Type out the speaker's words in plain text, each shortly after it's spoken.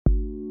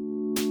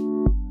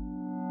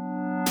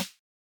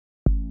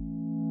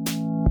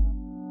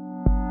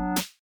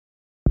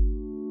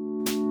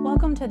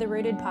Welcome to the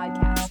Rooted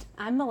Podcast.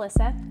 I'm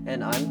Melissa.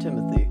 And I'm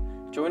Timothy.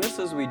 Join us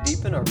as we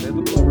deepen our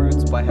biblical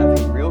roots by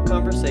having real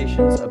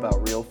conversations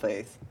about real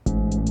faith.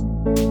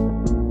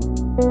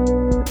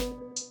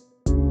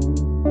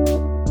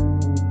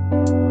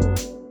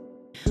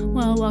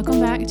 Well, welcome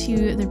back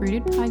to the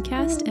Rooted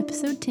Podcast,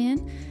 episode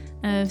 10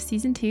 of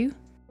season 2.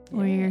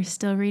 We're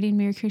still reading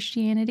Mere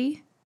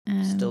Christianity.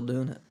 Still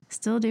doing it.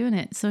 Still doing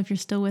it. So if you're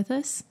still with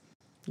us,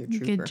 You're a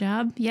trooper. good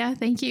job. Yeah,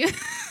 thank you.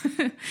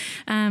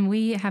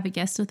 We have a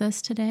guest with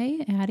us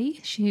today,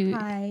 Addie.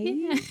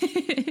 Hi.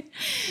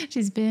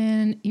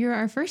 You're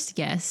our first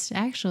guest,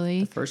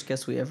 actually. First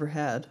guest we ever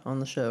had on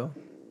the show.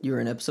 You were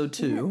in episode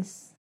 2.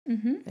 Yes.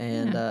 Mm-hmm.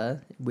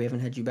 And we haven't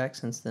had you back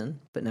since then,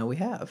 but now we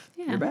have.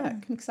 Yeah. You're back.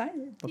 I'm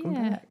excited. Welcome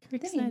Yeah, back. we're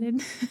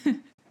excited.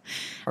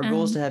 Our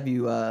goal is to have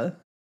you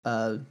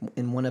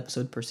in one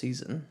episode per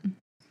season.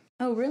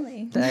 Oh,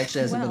 really? That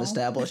actually hasn't been Well.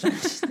 established.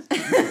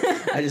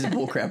 I just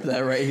bullcrap that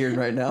right here and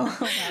right now.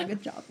 Oh, wow,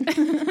 good job.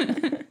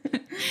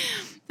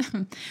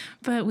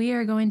 But we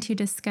are going to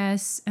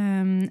discuss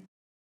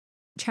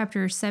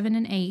chapters 7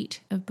 and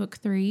 8 of book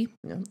 3,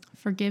 Yeah.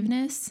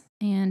 Forgiveness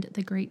and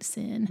the Great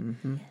Sin.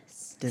 Mm-hmm.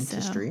 Yes.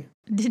 Dentistry.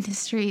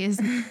 Dentistry is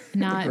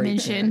not Great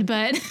mentioned,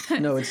 Sin. but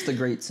No, it's the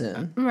Great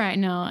Sin. right,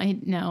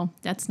 no,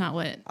 that's not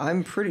what.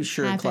 I'm pretty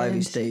sure happened. Clivey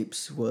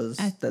Stapes was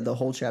that the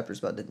whole chapter is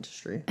about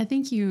dentistry. I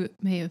think you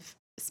may have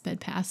sped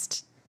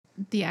past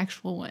the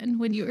actual one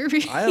when you were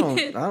reading I don't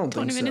it think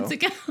 20 minutes so.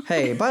 ago.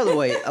 Hey, by the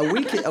way,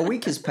 a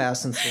week has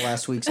passed since the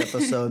last week's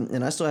episode,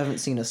 and I still haven't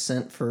seen a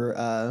cent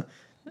for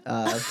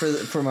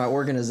my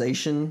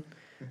organization.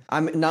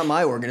 I'm not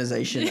my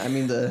organization. I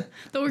mean the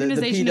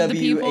organization of the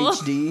people.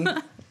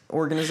 PWHD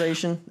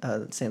organization.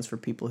 That stands for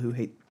people who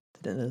hate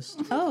the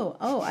dentist.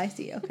 Oh, I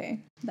see. Okay.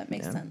 That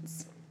makes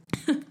sense.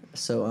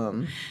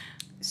 So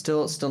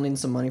still need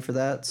some money for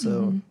that.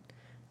 So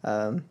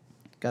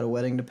got a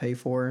wedding to pay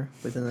for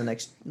within the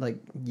next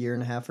year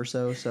and a half or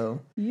so. So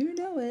You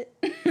know it.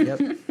 yep.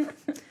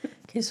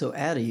 Okay, so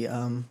Addie,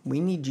 we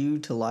need you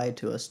to lie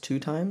to us 2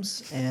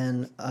 times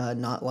and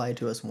not lie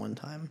to us 1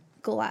 time.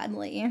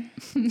 Gladly.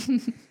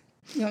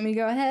 You want me to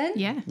go ahead?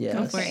 Yeah, go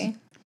Yes. for it. Okay.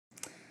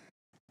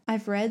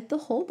 I've read the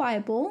whole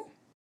Bible.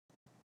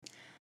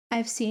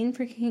 I've seen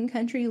For King and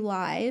Country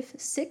live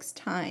 6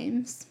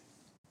 times.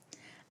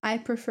 I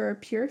prefer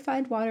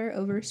purified water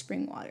over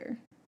spring water.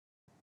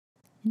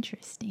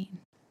 Interesting.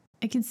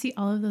 I can see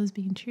all of those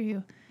being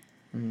true.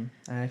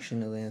 I actually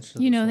know the answer.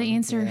 To You this know the one.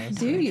 answer. Yeah,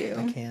 Do you?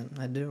 I can't.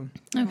 I do.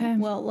 Okay.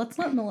 Well, let's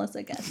let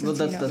Melissa guess since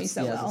Well, you know me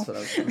so well. that's what I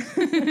was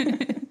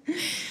saying.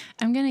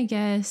 I'm going to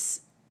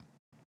guess.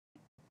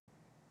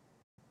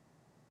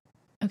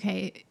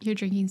 Okay, you're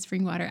drinking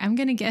spring water. I'm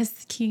going to guess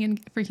for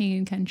King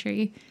and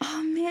Country.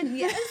 Oh, man,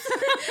 yes.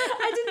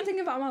 I didn't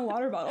think about my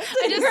water bottle.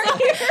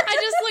 I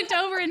just looked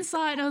over and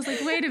saw it and I was like,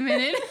 wait a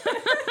minute.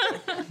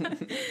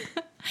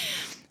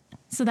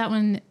 So that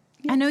one,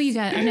 I know you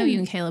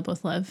and Kayla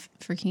both love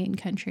For King and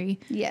Country.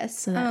 Yes.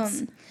 So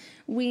that's-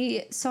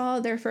 We saw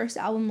their first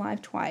album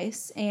live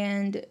twice,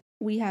 and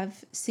we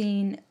have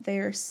seen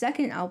their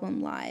second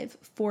album live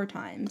 4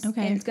 times.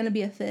 Okay. And it's going to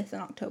be a 5th in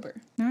October.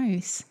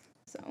 Nice.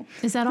 So,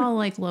 Is that all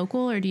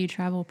local or do you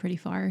travel pretty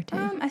far too?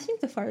 I think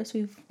the farthest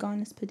we've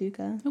gone is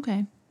Paducah.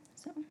 Okay.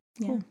 So,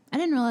 yeah. Cool. I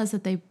didn't realize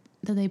that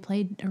they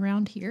played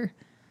around here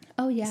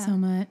Oh, yeah. so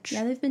much.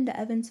 Yeah, they've been to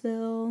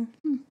Evansville.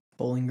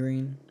 Bowling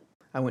Green.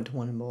 I went to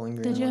one in Bowling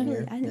Green. Did you? one Really?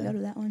 year. I didn't go to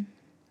that one.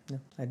 Yeah,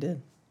 I did.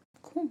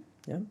 Cool.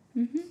 Yeah.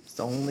 Mm-hmm. It's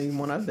the only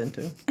one I've been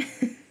to.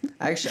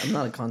 Actually, I'm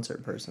not a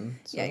concert person.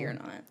 So Yeah, you're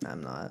not.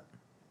 I'm not.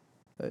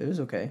 But it was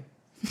okay.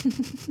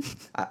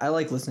 I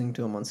like listening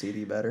to them on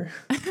CD better.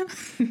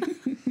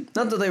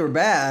 Not that they were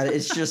bad.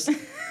 It's just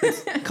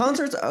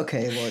concerts.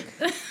 Okay,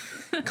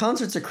 look,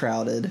 concerts are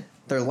crowded.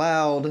 They're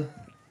loud,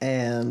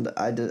 and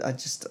I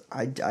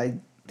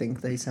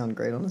think they sound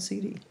great on a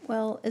CD.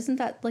 Well, isn't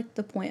that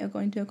the point of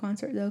going to a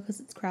concert, though? Because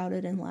it's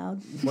crowded and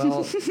loud.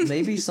 Well,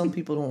 maybe some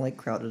people don't like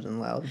crowded and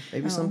loud.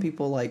 Maybe some Oh.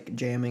 people like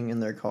jamming in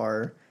their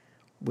car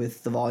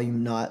with the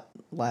volume not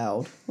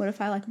loud. What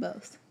if I like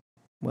both?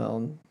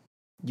 Well,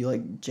 you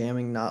like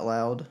jamming not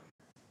loud?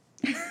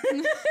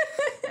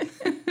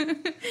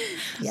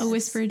 A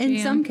whispered In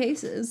jam. some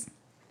cases.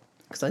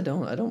 Because I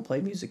don't play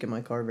music in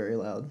my car very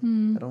loud.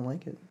 Hmm. I don't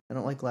like it. I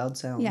don't like loud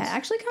sounds. Yeah, it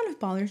actually kind of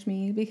bothers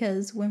me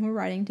because when we're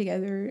riding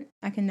together,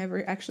 I can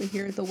never actually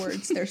hear the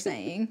words they're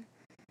saying.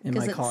 in my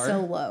Because car. it's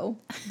so low.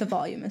 The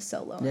volume is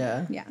so low.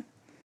 Yeah. Yeah.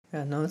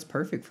 Yeah, no, it's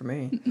perfect for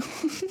me.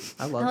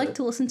 I love I like it.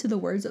 to listen to the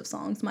words of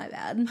songs, my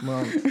bad.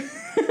 Well,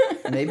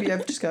 maybe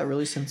I've just got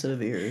really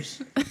sensitive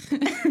ears.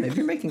 Maybe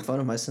you're making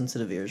fun of my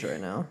sensitive ears right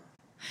now.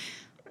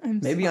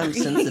 Maybe I'm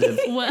sensitive.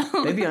 Well,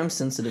 Maybe I'm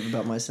sensitive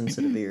about my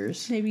sensitive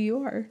ears. Maybe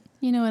you are.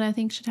 you know what I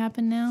think should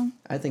happen now?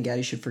 I think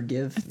Addie should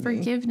forgive me.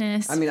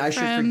 Forgiveness. I mean, I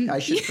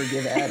should from-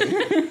 forgive Addie.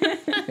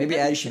 Maybe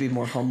Addie should be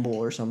more humble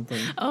or something.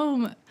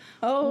 Oh,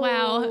 Oh.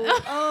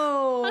 Wow.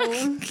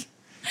 Oh.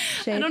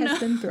 Shade don't has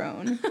know. been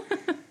thrown.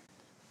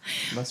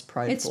 Less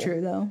prideful. It's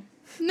true, though.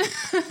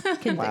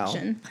 Conviction.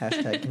 Wow.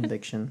 Hashtag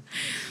conviction.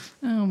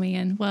 oh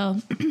man.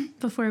 Well,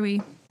 before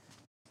we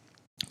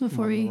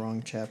before I'm on we the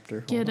wrong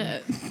chapter. get Hold on.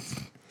 it.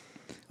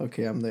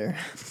 Okay, I'm there.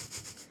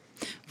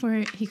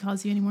 Before he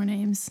calls you any more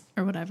names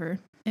or whatever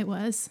it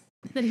was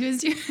that he was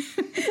doing.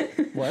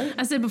 What?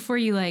 I said before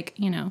you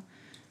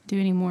do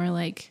any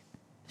more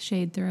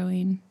shade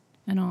throwing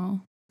and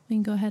all, we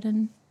can go ahead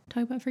and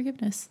talk about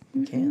forgiveness.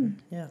 You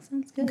can. Yeah.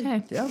 Sounds good.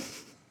 Okay. Yeah.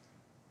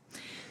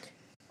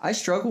 I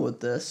struggle with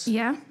this.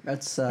 Yeah.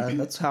 That's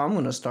how I'm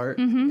going to start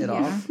Mhm, it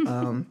yeah.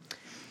 off.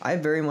 I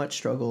very much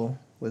struggle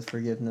with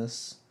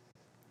forgiveness,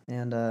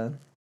 and I'm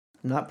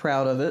not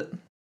proud of it.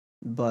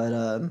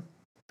 But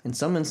in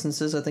some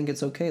instances, I think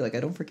it's okay. Like I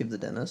don't forgive the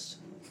dentist.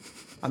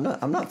 I'm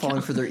not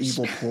falling for their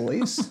evil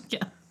ploys.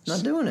 Yeah.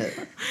 Not doing it.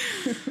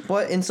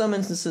 But in some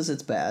instances,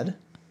 it's bad.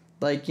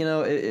 Like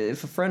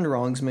if a friend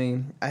wrongs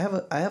me, I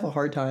have a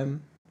hard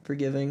time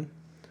forgiving,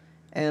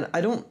 and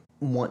I don't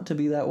want to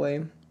be that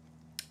way.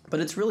 But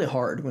it's really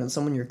hard when it's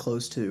someone you're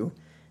close to,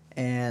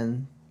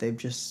 and they've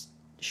just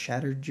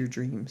shattered your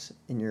dreams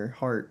in your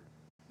heart,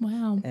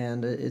 Wow.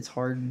 and it's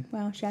hard.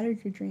 Wow,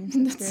 shattered your dreams.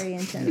 That's very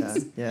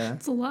intense. Yeah.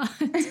 That's a lot.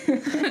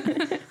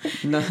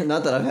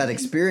 Not that I've had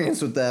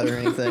experience with that or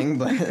anything,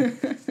 but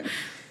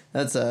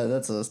that's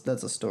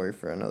a story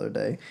for another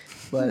day.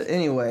 But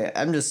anyway,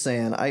 I'm just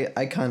saying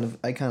I kind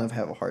of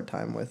have a hard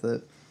time with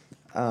it.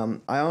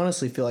 I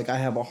honestly feel like I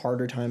have a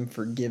harder time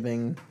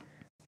forgiving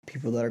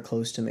people that are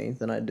close to me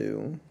than I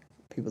do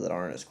people that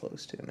aren't as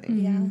close to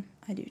me. Yeah,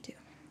 I do too.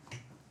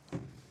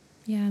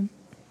 Yeah.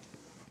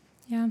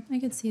 Yeah, I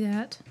could see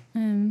that.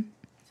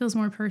 Feels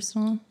more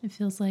personal. It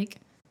feels like,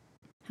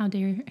 how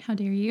dare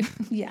you?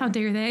 Yeah. How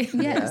dare they?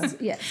 Yes,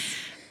 yes.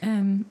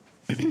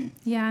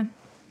 Yeah.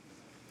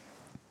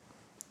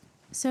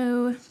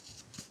 So,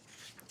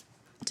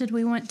 did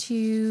we want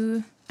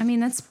to? I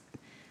mean, I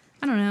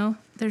don't know.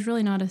 There's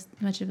really not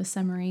much of a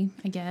summary,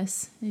 I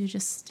guess.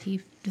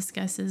 He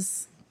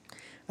discusses.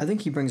 I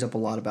think he brings up a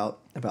lot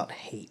about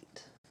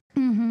hate.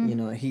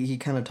 Mm-hmm. He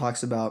kind of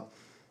talks about,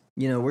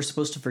 we're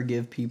supposed to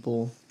forgive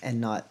people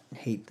and not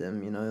hate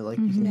them. You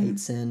can hate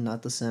sin,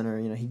 not the sinner.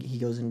 He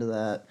goes into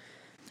that.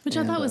 Which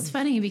I thought was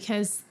funny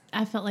because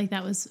I felt like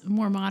that was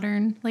more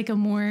modern, like a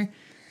more.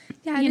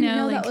 Yeah, I didn't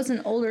know that was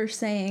an older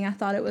saying. I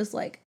thought it was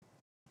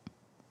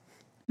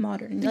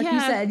modern, like you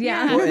said.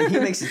 Yeah. Well, and he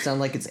makes it sound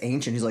like it's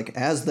ancient. He's like,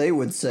 as they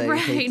would say,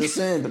 hate the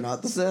sin, but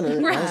not the sinner.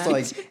 Right. And I was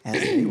like,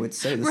 as they would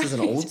say, this is an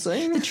old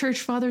saying? The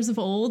church fathers of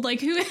old,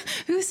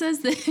 who says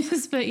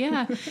this? But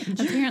yeah,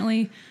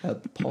 apparently.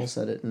 Paul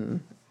said it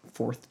in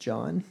 4th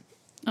John.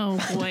 Oh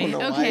boy. I don't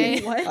know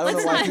Okay. why, I don't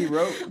know why he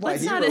wrote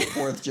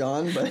 4th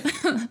John,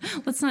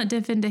 but let's not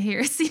dip into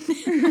heresy.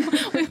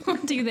 We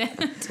won't do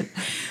that.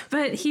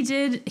 But he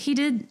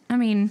did. I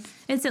mean,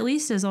 it's at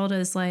least as old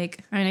as I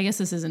guess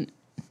this isn't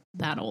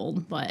that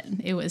old, but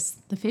it was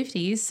the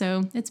 50s,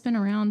 so it's been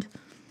around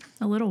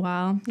a little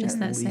while. Just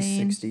that at least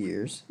saying. 60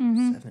 years,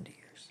 70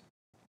 years.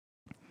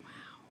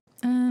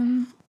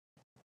 Wow.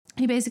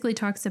 He basically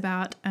talks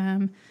about.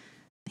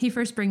 He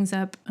first brings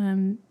up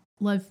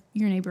love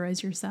your neighbor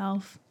as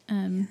yourself,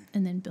 and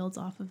then builds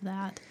off of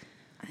that.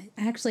 I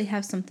actually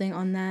have something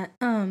on that.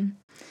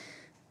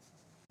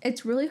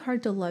 It's really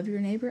hard to love your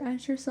neighbor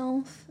as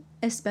yourself,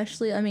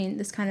 especially, I mean,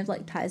 this kind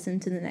of ties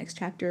into the next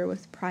chapter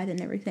with pride and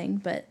everything,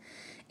 but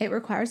it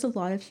requires a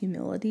lot of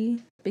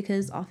humility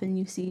because often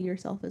you see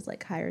yourself as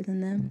higher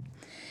than them.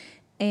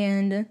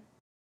 And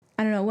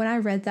I don't know, when I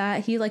read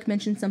that, he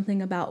mentioned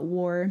something about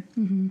war,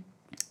 and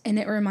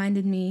it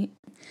reminded me,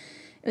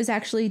 it was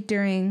actually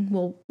during,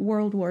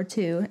 World War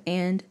II,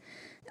 and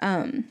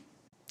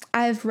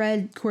I've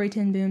read Corrie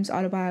ten Boom's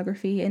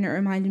autobiography, and it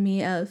reminded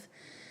me of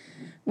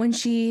when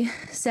she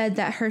said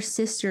that her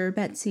sister,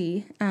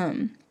 Betsy,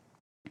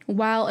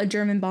 while a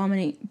German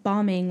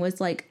bombing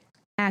was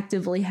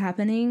actively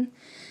happening,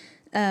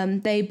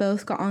 they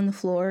both got on the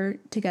floor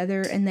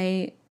together and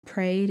they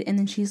prayed, and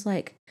then she's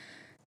like,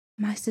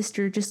 my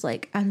sister just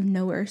out of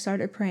nowhere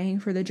started praying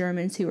for the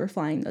Germans who were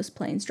flying those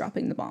planes,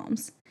 dropping the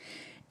bombs.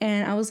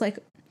 And I was like,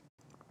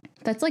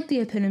 that's the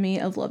epitome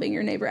of loving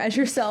your neighbor as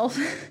yourself,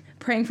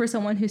 praying for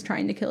someone who's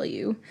trying to kill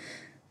you.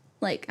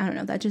 I don't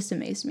know, that just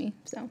amazed me.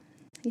 So,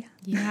 yeah.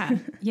 Yeah.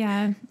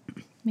 Yeah.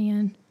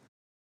 Man.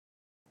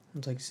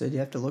 It's like you said, you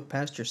have to look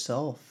past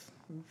yourself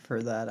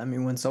for that. I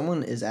mean, when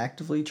someone is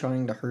actively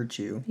trying to hurt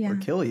you or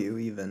kill you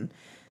even,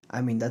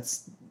 I mean,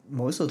 that's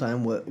most of the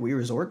time what we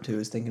resort to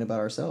is thinking about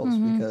ourselves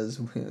because,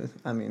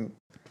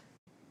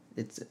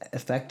 it's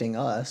affecting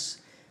us.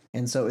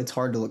 And so it's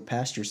hard to look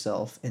past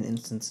yourself in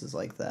instances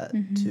like that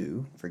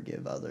to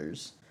forgive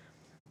others.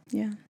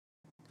 Yeah.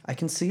 I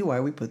can see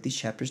why we put these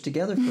chapters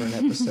together for an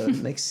episode.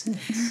 It makes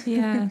sense.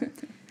 Yeah.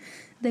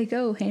 They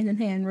go hand in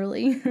hand,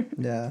 really.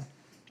 Yeah.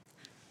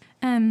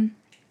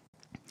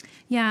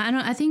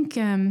 Yeah, I think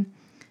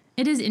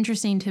it is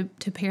interesting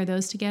to pair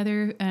those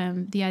together.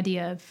 The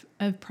idea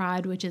of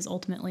pride, which is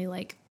ultimately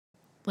like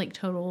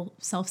total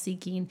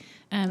self-seeking.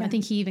 I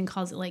think he even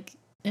calls it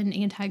an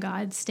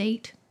anti-God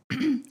state.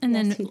 And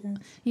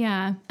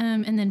Yes,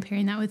 then and then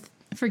pairing that with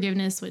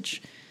forgiveness,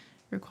 which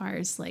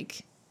requires,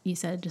 like you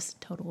said, just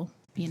total,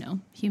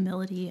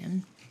 humility.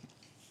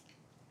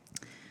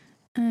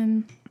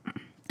 And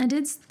I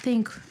did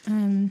think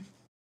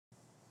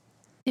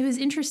it was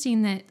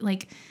interesting that,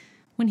 like,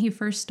 when he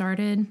first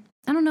started,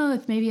 I don't know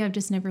if maybe I've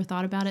just never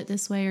thought about it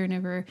this way or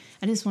never,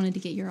 I just wanted to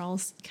get your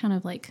all's kind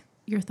of like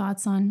your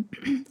thoughts on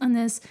on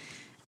this.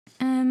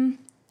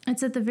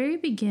 It's at the very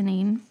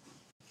beginning.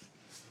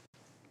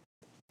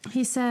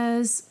 He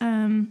says,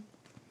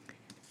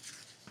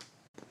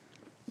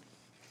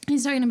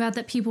 he's talking about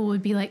that people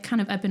would be like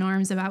kind of up in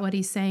arms about what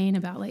he's saying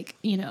about, like,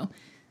 you know,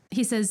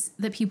 he says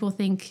that people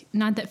think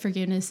not that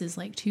forgiveness is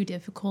like too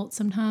difficult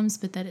sometimes,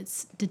 but that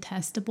it's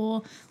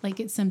detestable. Like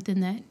it's something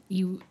that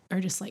you are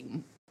just like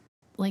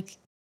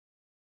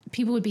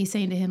people would be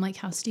saying to him, like,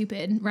 how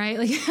stupid, right?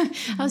 Like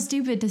how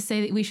stupid to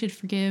say that we should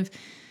forgive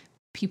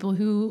people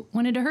who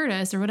wanted to hurt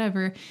us or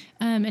whatever.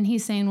 And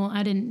he's saying, well,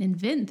 I didn't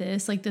invent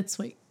this. Like that's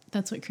what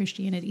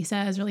Christianity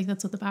says, or like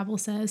that's what the Bible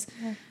says.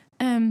 Yeah.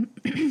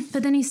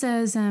 But then he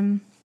says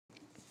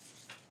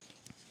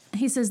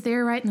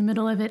there right in the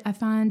middle of it, I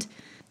find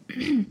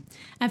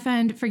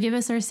forgive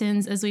us our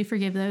sins as we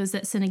forgive those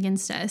that sin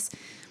against us.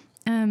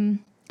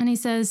 And he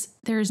says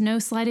there is no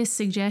slightest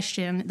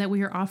suggestion that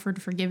we are offered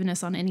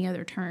forgiveness on any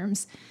other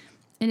terms.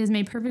 It is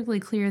made perfectly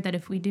clear that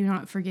if we do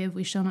not forgive,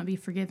 we shall not be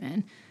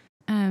forgiven.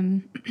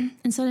 And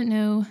so I didn't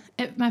know.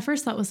 My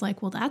first thought was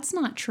like, well, that's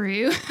not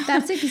true.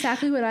 That's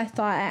exactly what I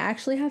thought. I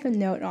actually have a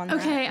note on that.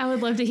 Okay, I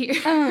would love to hear.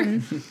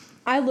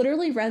 I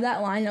literally read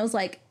that line and I was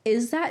like,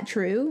 is that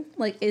true?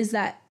 Like, is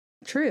that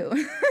true?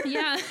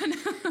 Yeah.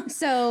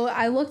 So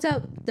I looked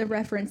up the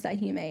reference that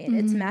he made.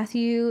 It's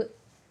Matthew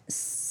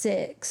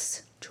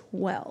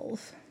 6:12.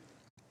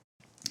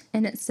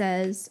 And it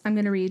says, I'm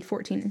going to read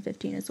 14 and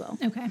 15 as well.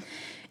 Okay.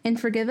 And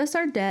forgive us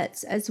our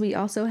debts as we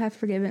also have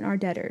forgiven our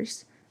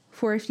debtors.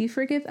 For if you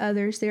forgive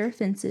others their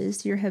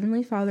offenses, your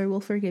heavenly Father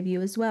will forgive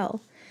you as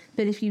well.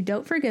 But if you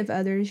don't forgive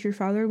others, your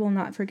Father will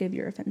not forgive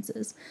your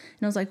offenses.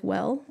 And I was like,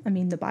 well, I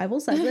mean, the Bible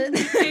says it.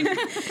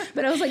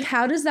 But I was like,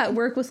 how does that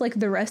work with like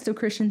the rest of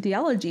Christian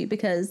theology?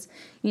 Because,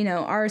 you know,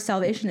 our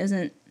salvation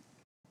isn't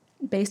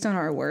based on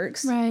our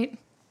works. Right.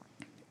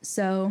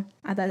 So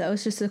I thought that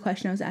was just the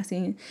question I was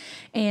asking.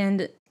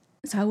 And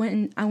so I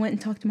went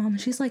and talked to Mom,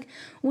 and she's like,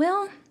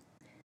 well,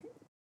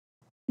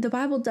 the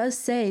Bible does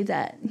say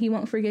that he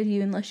won't forgive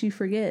you unless you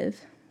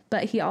forgive,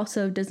 but he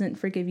also doesn't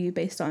forgive you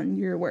based on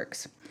your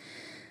works.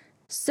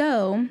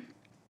 So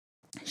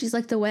she's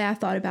like, the way I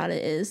thought about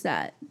it is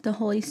that the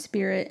Holy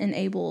Spirit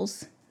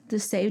enables the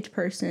saved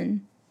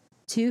person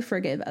to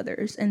forgive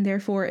others. And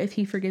therefore, if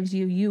he forgives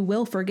you, you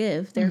will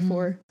forgive.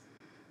 Therefore,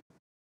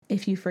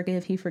 if you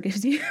forgive, he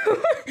forgives you.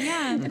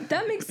 Yeah. If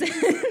that makes sense.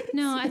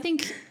 No, I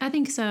think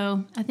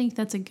so. I think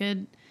that's a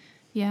good,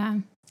 yeah.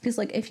 Because,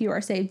 like, if you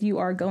are saved, you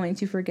are going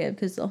to forgive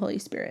because the Holy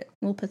Spirit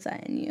will put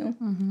that in you.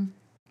 Mm-hmm.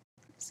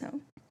 So,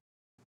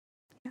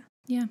 yeah.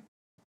 Yeah.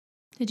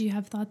 Did you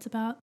have thoughts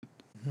about?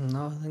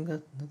 No, I think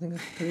that's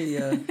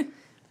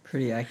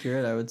pretty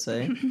accurate, I would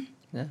say.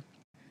 Yeah.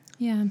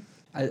 Yeah.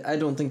 I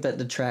don't think that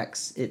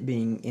detracts it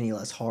being any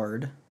less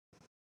hard.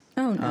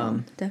 Oh,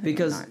 no.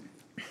 Definitely not.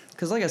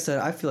 Because, like I said,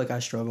 I feel like I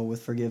struggle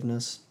with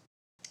forgiveness,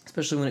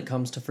 especially when it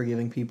comes to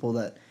forgiving people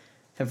that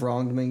have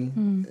wronged me,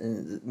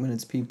 when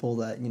it's people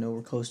that, you know,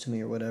 were close to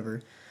me or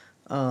whatever.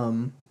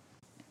 And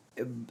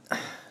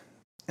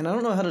I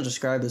don't know how to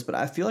describe this, but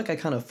I feel like I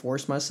kind of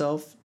force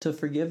myself to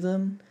forgive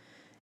them,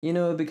 you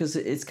know, because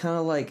it's kind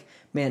of like,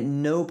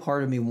 man, no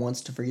part of me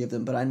wants to forgive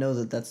them, but I know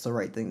that that's the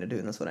right thing to do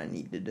and that's what I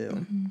need to do.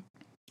 Mm-hmm.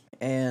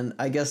 And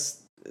I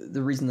guess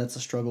the reason that's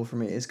a struggle for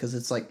me is because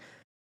it's like,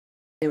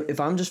 if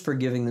I'm just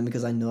forgiving them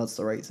because I know it's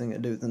the right thing to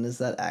do, then is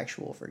that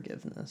actual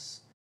forgiveness?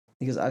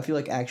 Because I feel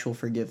like actual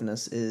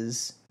forgiveness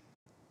is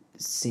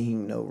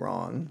seeing no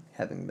wrong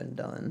having been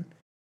done.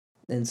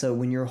 And so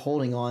when you're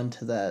holding on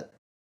to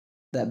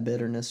that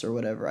bitterness or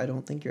whatever, I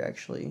don't think you're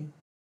actually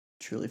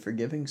truly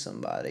forgiving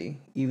somebody.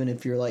 Even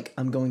if you're like,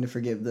 I'm going to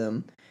forgive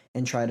them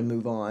and try to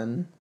move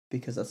on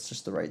because that's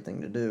just the right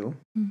thing to do.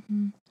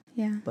 Mm-hmm.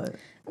 Yeah. But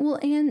well,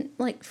 and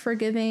like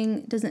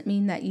forgiving doesn't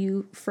mean that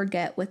you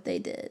forget what they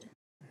did.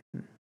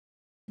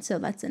 So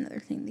that's another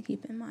thing to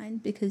keep in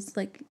mind, because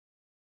like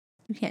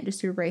you can't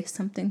just erase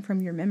something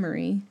from your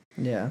memory.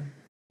 Yeah.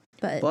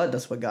 But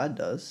that's what God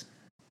does.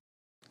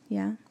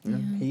 Yeah. You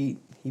know,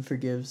 He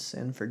forgives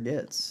and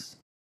forgets.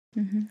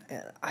 Mm-hmm.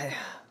 And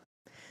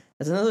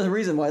that's another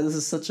reason why this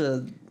is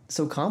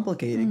so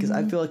complicated, because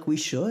I feel like we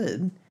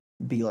should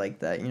be like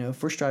that. You know,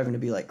 if we're striving to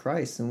be like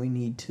Christ, then we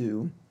need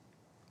to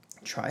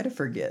try to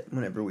forget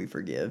whenever we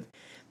forgive.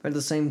 But at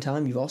the same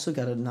time, you've also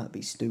got to not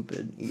be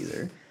stupid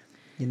either.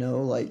 You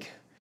know, like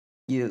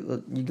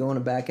you go in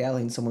a back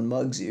alley and someone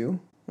mugs you.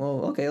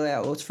 Well, okay, yeah,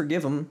 let's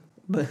forgive them.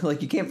 But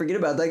like you can't forget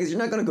about that because you're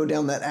not going to go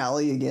down that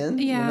alley again.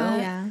 Yeah. You know?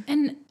 Yeah.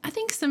 And I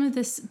think some of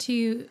this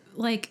too,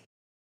 like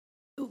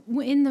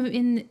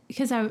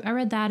because I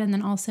read that, and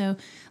then also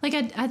like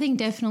I think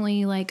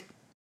definitely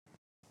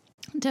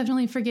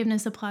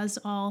forgiveness applies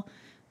to all,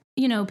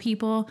 you know,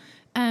 people,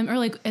 or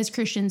like as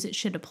Christians it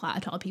should apply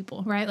to all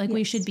people, right? Like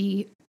we should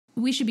be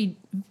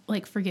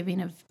like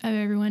forgiving of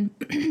everyone.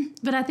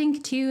 But I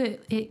think too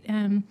it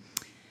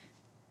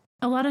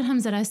a lot of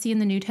times that I see in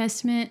the New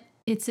Testament,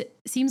 it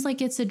seems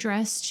like it's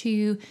addressed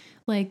to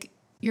like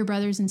your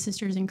brothers and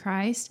sisters in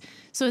Christ.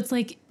 So it's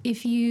like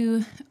if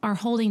you are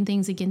holding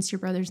things against your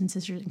brothers and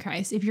sisters in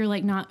Christ, if you're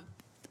like not,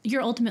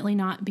 you're ultimately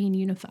not being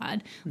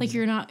unified. Like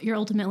you're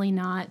ultimately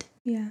not,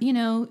 Yeah. you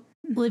know,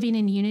 living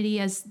in unity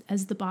as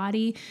the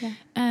body. Yeah.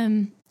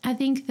 I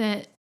think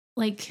that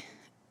like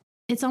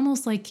it's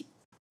almost like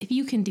if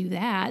you can do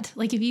that,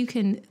 like if you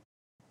can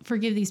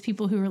forgive these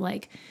people who are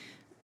like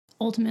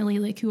ultimately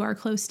like who are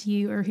close to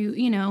you or who,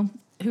 you know,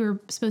 who are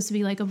supposed to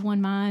be like of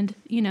one mind,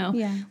 you know,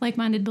 Yeah.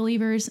 like-minded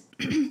believers,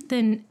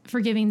 then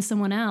forgiving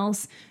someone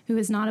else who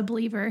is not a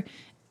believer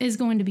is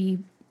going to be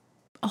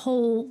a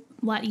whole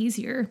lot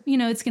easier. You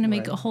know, it's going to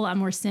make a whole lot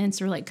more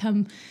sense or like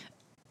come,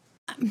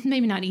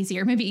 maybe not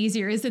easier, maybe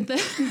easier isn't the,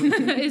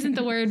 isn't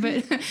the word,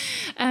 but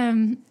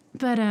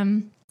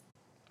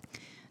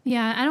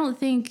yeah, I don't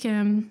think,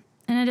 and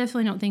I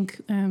definitely don't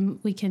think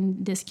we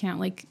can discount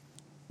like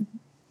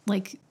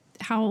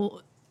how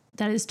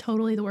that is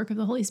totally the work of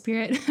the Holy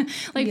Spirit.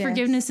 Like Yes.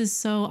 forgiveness is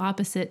so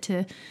opposite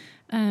to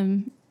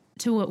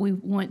what we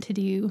want to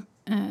do.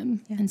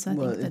 And so I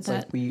think it's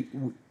that like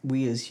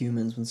we as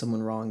humans, when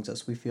someone wrongs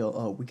us, we feel,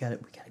 oh, we gotta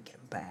get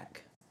them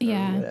back, or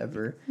Yeah.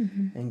 whatever.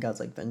 And God's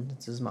like,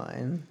 vengeance is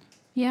mine.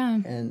 yeah,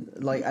 And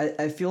like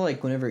I feel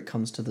like whenever it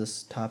comes to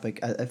this topic,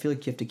 I feel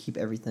like you have to keep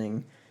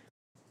everything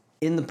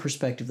in the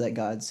perspective that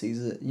God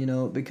sees it, you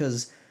know,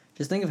 because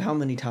just think of how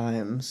many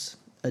times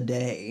a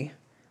day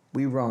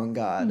we wrong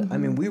God. I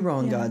mean, we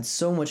wrong Yeah. God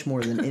so much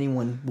more than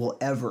anyone will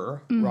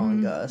ever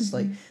wrong us.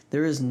 Like,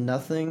 there is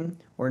nothing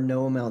or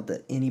no amount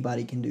that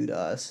anybody can do to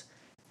us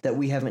that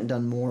we haven't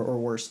done more or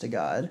worse to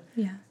God.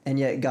 Yeah. And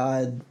yet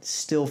God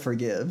still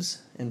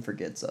forgives and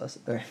forgets us.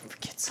 Or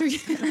forgets us.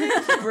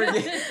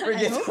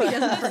 Forgets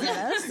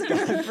us.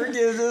 God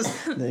forgives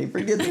us. Then he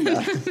forgets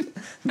God.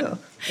 No.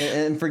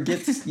 And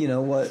forgets, you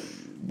know,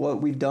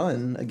 what we've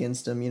done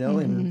against him, you know.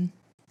 And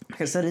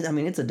like I said,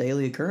 it's a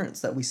daily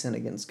occurrence that we sin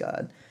against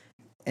God.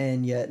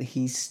 And yet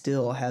he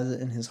still has it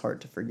in his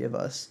heart to forgive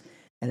us.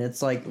 And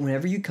it's like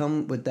whenever you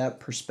come with that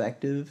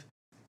perspective,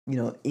 you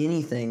know,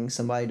 anything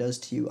somebody does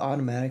to you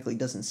automatically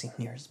doesn't seem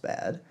near as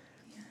bad.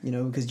 Yeah. You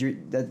know, because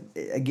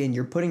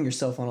you're putting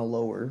yourself on a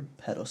lower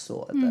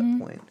pedestal at that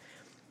point.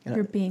 And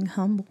You're being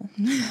humble.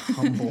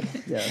 humble,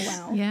 yes.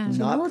 Wow. Yeah. Not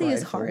Humility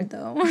is prideful. hard,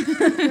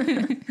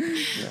 though.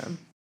 Yeah.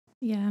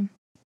 yeah,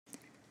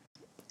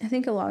 I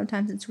think a lot of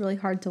times it's really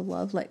hard to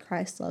love like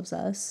Christ loves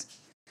us.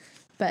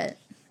 But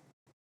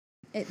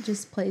it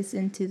just plays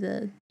into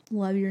the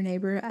love your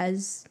neighbor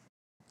as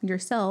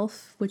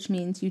yourself, which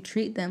means you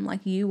treat them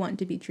like you want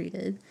to be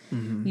treated.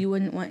 You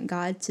wouldn't want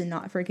God to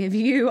not forgive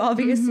you,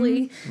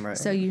 obviously. Right.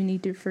 So you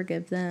need to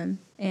forgive them.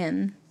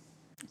 And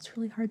it's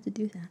really hard to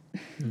do that.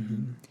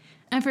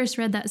 I first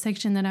read that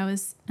section that I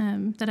was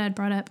that I'd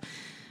brought up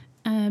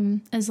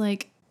as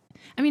like,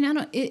 I mean,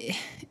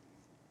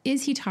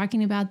 is he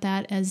talking about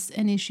that as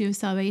an issue of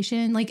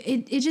salvation? Like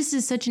it just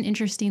is such an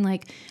interesting,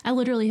 like I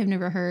literally have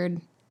never heard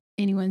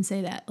anyone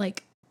say that,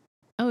 like,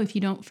 oh, if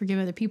you don't forgive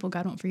other people,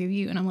 God won't forgive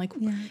you. And I'm like,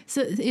 Yeah.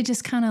 so it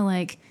just kind of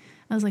like,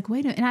 I was like,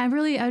 wait a minute. And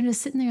I'm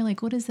just sitting there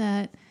like, what is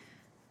that?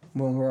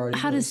 When we're already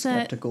How really does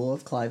that- skeptical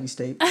of Clivey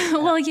State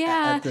Well,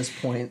 yeah. at this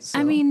point. So.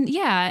 I mean,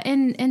 yeah.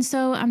 And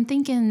so I'm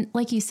thinking,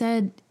 like you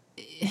said,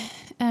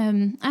 I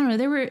don't know,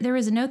 there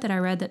was a note that I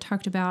read that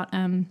talked about,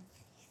 I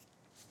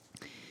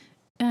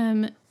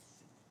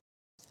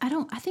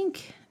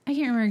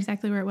can't remember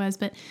exactly where it was,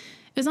 but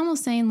it was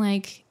almost saying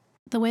like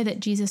the way that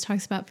Jesus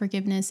talks about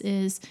forgiveness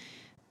is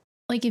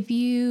like, if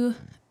you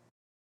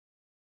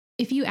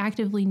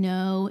actively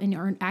know and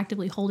are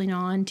actively holding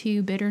on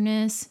to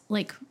bitterness,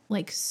 like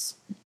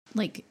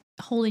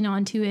holding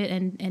on to it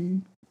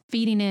and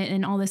feeding it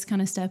and all this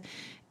kind of stuff,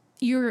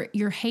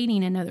 you're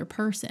hating another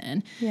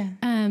person. Yeah.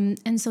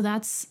 And so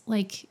that's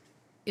like,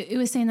 it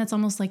was saying that's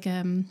almost like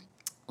a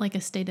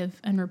state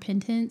of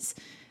unrepentance.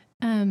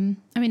 I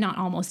mean, not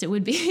almost, it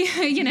would be,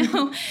 you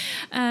know?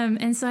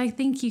 And so I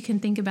think you can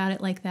think about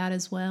it like that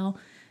as well.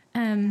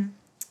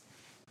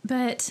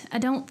 But I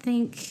don't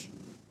think,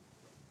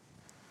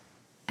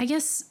 I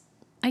guess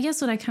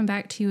what I come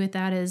back to with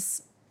that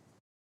is,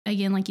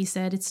 again, like you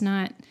said, it's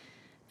not,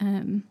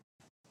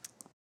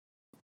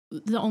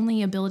 the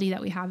only ability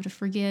that we have to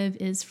forgive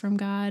is from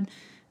God.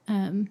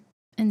 And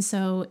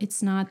so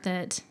it's not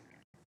that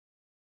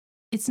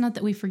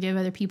we forgive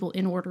other people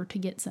in order to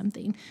get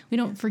something. We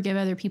don't forgive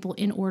other people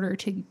in order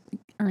to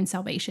earn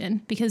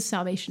salvation, because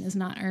salvation is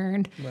not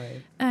earned.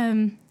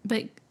 Right.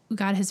 But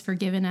God has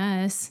forgiven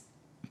us.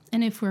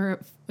 And if we're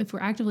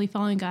actively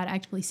following God,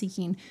 actively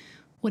seeking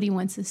what he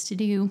wants us to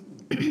do,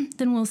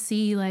 then we'll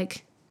see,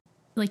 like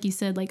you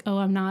said, like, oh,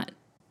 I'm not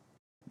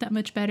that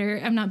much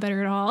better. I'm not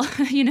better at all.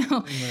 You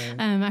know,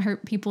 Right. I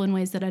hurt people in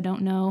ways that I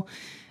don't know,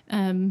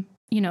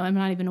 you know, I'm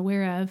not even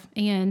aware of,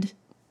 and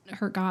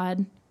hurt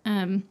God.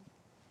 And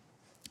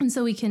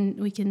so we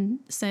can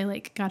say,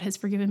 like, God has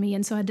forgiven me,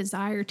 and so I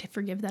desire to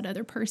forgive that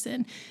other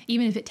person,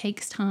 even if it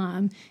takes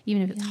time,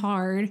 even if it's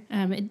hard.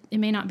 It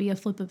may not be a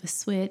flip of a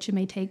switch. It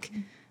may take,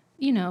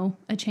 you know,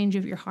 a change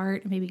of your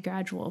heart. It may be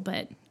gradual,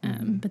 but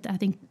I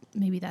think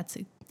maybe that's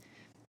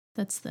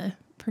the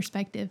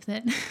perspective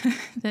that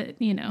that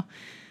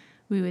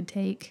we would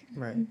take.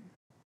 Right.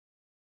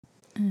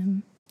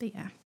 But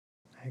yeah.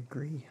 I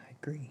agree.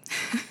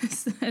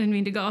 So I didn't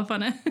mean to go off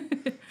on a.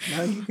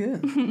 No, you're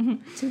good.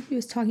 So he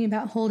was talking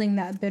about holding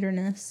that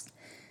bitterness,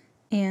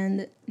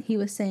 and he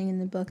was saying in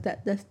the book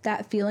that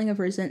that feeling of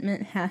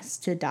resentment has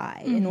to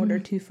die in order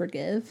to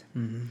forgive.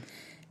 Mm-hmm.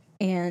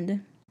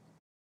 And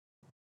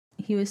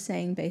he was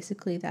saying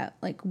basically that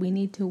like we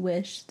need to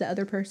wish the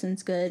other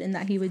person's good and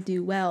that he would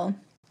do well.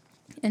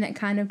 And it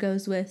kind of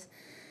goes with,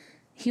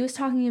 he was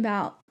talking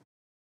about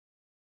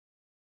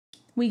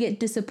we get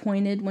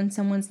disappointed when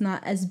someone's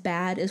not as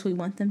bad as we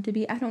want them to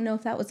be. I don't know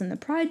if that was in the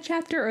pride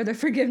chapter or the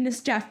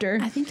forgiveness chapter.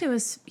 I think it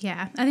was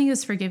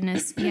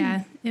forgiveness.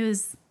 Yeah. It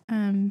was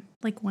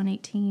like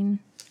 118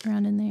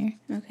 around in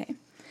there. Okay.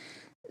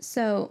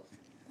 So,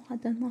 I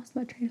done lost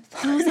my train of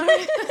thought. Oh,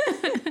 sorry.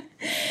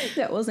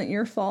 That wasn't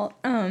your fault.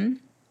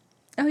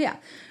 Oh yeah,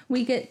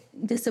 we get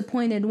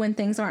disappointed when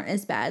things aren't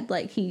as bad.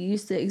 Like he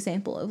used the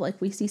example of like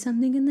we see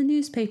something in the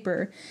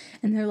newspaper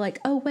and they're like,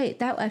 oh wait,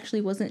 that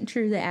actually wasn't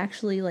true. They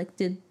actually like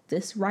did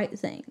this right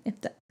thing.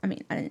 I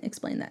didn't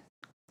explain that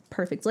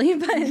perfectly,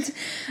 but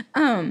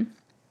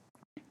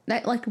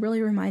that like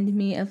really reminded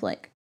me of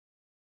like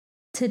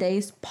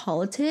today's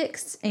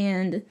politics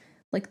and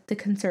like the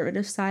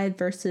conservative side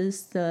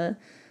versus the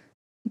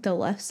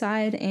left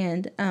side,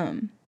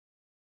 and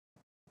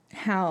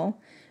how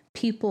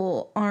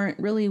people aren't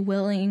really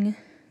willing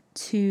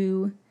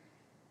to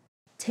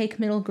take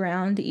middle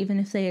ground even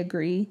if they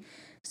agree.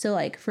 So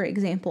like for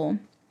example,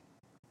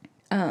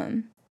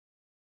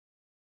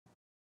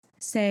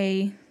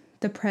 say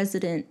the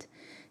president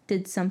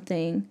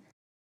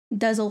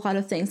does a lot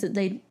of things that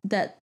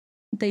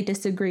they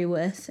disagree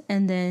with,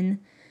 and then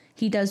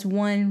he does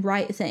one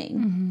right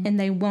thing and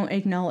they won't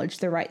acknowledge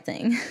the right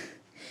thing.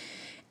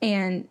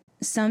 And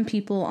some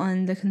people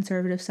on the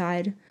conservative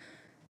side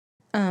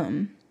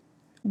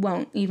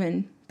won't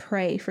even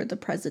pray for the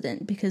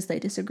president because they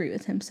disagree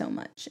with him so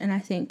much. And I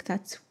think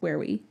that's where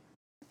we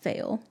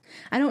fail.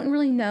 I don't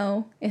really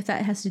know if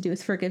that has to do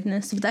with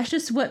forgiveness, but that's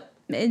just what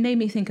it made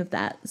me think of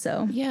that.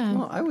 So Yeah.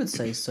 Well, I would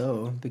say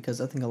so, because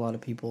I think a lot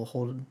of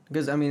people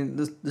because I mean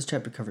this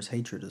chapter covers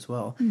hatred as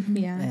well.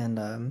 yeah. And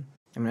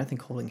I mean, I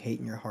think holding hate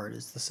in your heart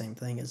is the same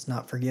thing as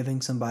not forgiving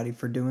somebody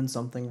for doing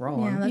something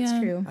wrong. Yeah, that's Yeah.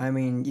 true. I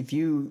mean, if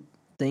you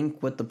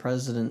think what the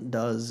president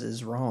does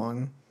is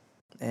wrong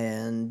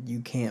and you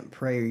can't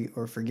pray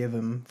or forgive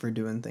him for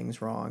doing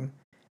things wrong,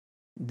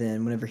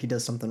 then whenever he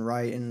does something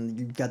right and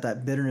you've got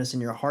that bitterness in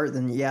your heart,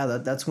 then yeah,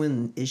 that's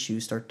when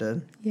issues start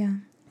to Yeah.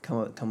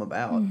 come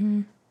about. I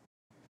mean,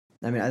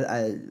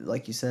 I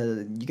like you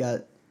said, you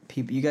got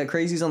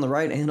crazies on the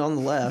right and on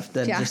the left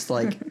that Yeah. just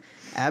like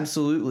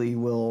absolutely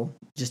will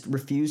just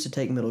refuse to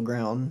take middle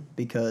ground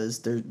because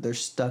they're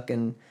stuck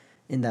in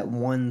that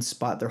one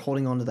spot. They're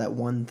holding on to that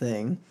one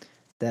thing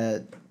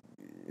that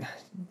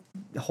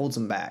holds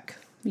them back.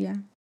 Yeah.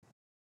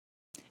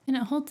 And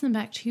it holds them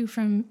back too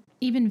from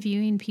even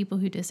viewing people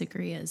who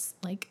disagree as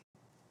like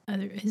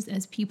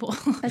as people.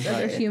 As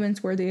other Right.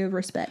 humans worthy of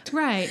respect.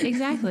 Right,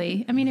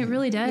 exactly. I mean, it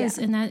really does.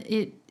 Yeah. And that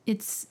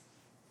it's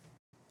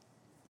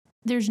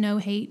there's no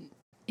hate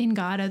in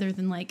God other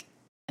than like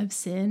of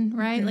sin,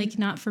 right? Like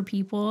not for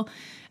people.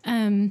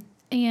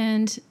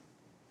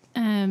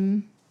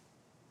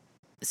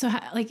 So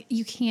like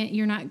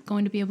you're not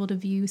going to be able to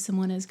view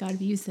someone as God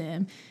views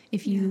them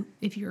if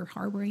you're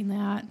harboring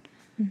that,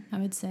 I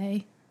would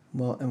say.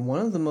 Well, and one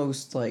of the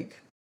most like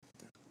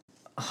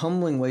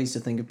humbling ways to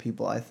think of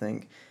people, I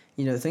think,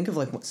 think of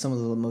like some of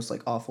the most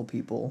like awful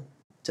people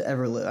to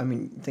ever live. I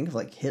mean, think of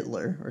like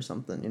Hitler or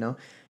something, And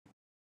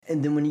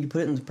then when you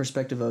put it in the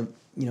perspective of,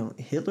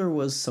 Hitler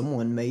was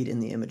someone made in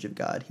the image of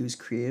God. He was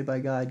created by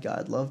God.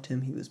 God loved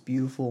him. He was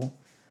beautiful,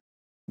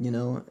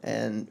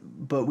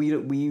 but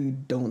we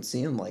don't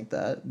see him like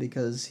that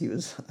because he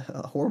was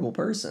a horrible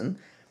person.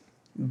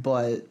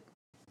 But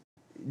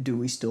do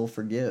we still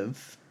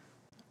forgive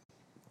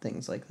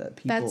things like that?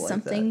 People That's like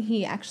something that?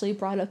 he actually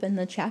brought up in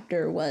the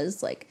chapter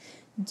was like,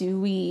 do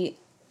we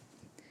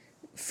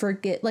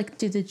forget, like,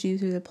 do the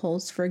Jews or the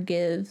Poles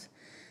forgive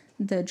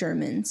the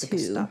Germans The who...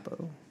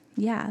 Gestapo.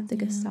 Yeah, the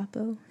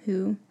Gestapo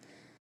who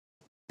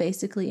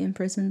basically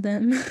imprisoned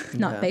them.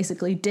 Not Yeah.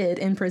 basically, did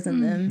imprison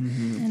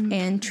them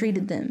and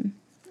treated Yeah. them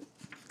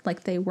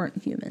like they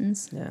weren't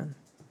humans. Yeah.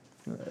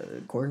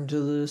 According to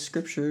the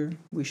scripture,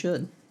 we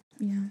should.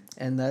 Yeah.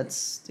 And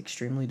that's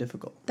extremely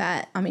difficult.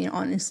 That, I mean,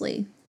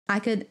 honestly, I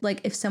could,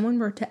 like, if someone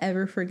were to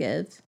ever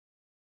forgive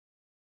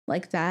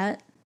like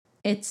that,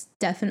 it's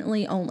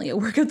definitely only a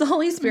work of the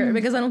Holy Spirit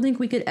because I don't think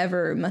we could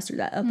ever muster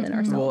that up in Well,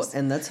 ourselves.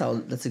 and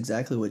that's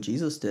exactly what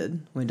Jesus did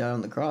when he died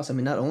on the cross. I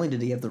mean, not only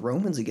did he have the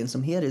Romans against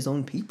him, he had his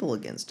own people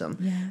against him.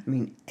 Yeah. I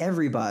mean,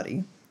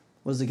 everybody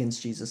was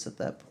against Jesus at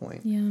that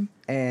point. Yeah.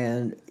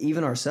 And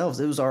even ourselves,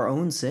 it was our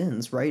own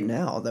sins right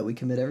now that we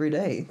commit every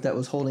day that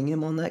was holding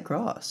him on that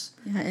cross.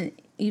 Yeah, and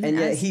even And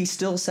yet as, he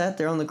still sat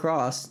there on the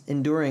cross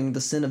enduring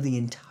the sin of the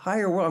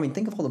entire world. I mean,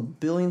 think of all the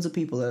billions of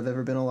people that have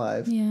ever been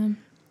alive. Yeah.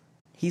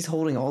 he's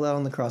holding all that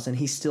on the cross, and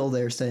he's still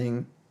there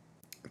saying,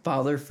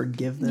 Father,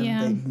 forgive them.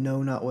 Yeah. They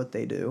know not what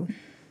they do.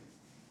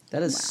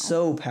 That is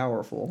so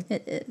powerful.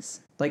 It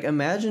is. Like,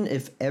 imagine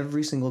if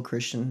every single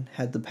Christian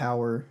had the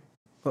power.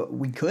 Well,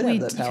 we could have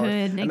that power.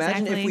 Could, Imagine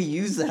exactly. if we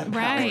use that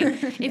power. Right.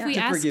 If we to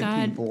ask forgive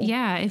God, people.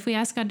 if we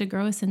ask God to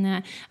grow us in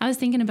that. I was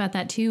thinking about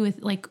that too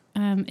with like,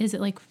 is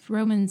it like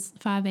Romans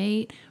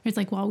 5:8, where it's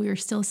like, while we were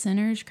still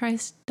sinners,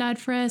 Christ died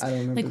for us. I don't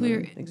remember like we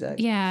were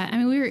exactly. Yeah. I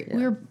mean, we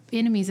were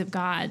enemies of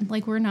God.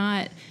 Like we're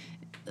not,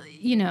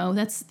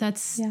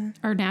 that's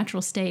our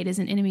natural state as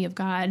an enemy of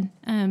God.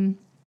 And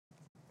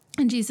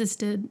Jesus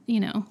did,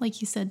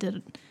 like you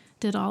said,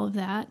 did all of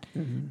that.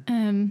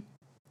 Mm-hmm.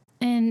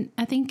 And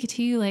I think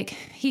too, like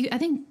he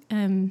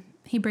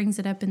brings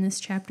it up in this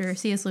chapter,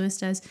 C.S. Lewis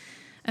does,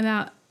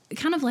 about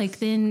kind of like,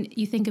 then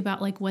you think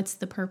about like, what's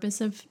the purpose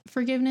of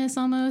forgiveness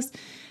almost?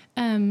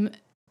 Or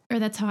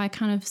that's how I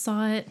kind of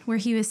saw it, where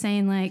he was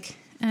saying like,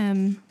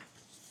 there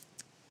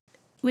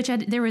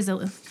was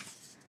a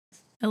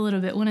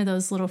little bit, one of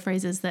those little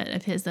phrases that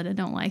of his that I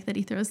don't like that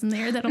he throws in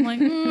there that I'm like,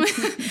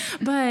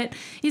 but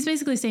he's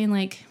basically saying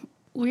like,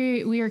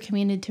 we are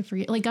commanded to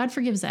forgive, like God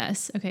forgives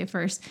us. Okay.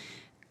 First,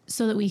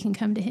 so that we can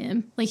come to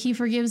him. Like he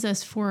forgives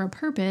us for a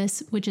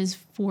purpose, which is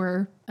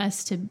for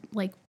us to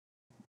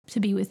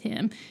be with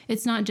him.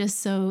 It's not just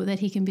so that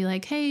he can be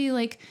like, hey,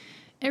 like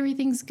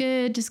everything's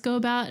good, just go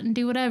about and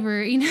do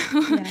whatever,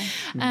 Yeah.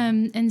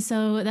 And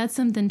so that's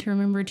something to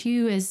remember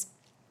too, is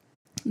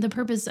the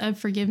purpose of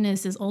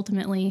forgiveness is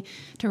ultimately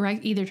to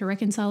either to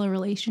reconcile a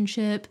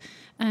relationship,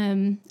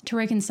 to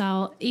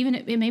reconcile, even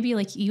it may be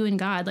like you and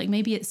God, like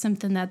maybe it's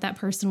something that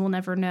person will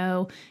never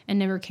know and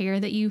never care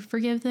that you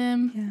forgive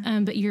them. Yeah.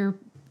 But you're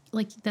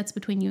like, that's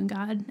between you and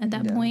God at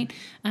that point.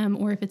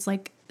 Or if it's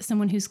like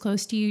someone who's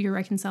close to you, you're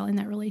reconciling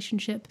that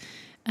relationship,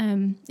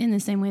 in the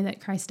same way that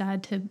Christ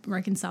died to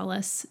reconcile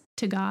us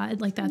to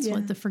God. Like that's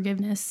what the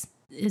forgiveness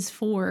is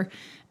for.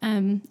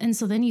 And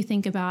so then you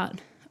think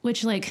about,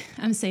 which like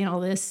I'm saying all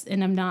this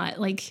and I'm not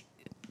like,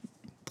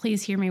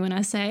 please hear me when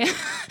I say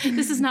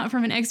this is not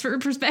from an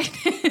expert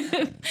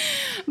perspective,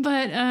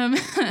 but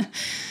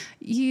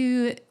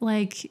you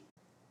like,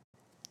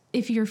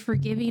 if you're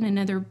forgiving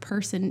another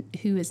person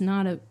who is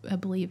not a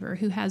believer,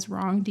 who has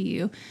wronged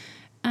you,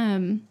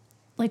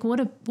 like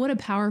what a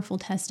powerful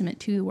testament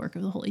to the work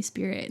of the Holy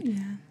Spirit,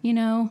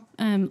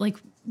 like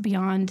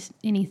beyond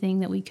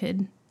anything that we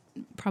could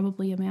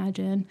probably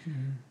imagine.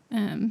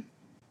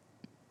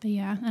 But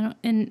yeah,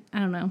 I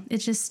don't know.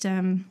 It's just,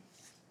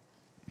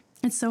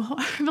 it's so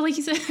hard, but like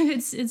you said,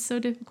 it's so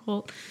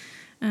difficult,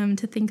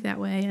 to think that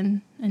way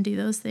and do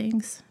those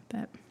things.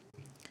 But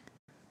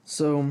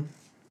so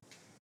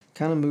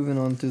kind of moving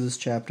on through this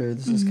chapter,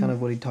 this is kind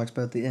of what he talks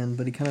about at the end,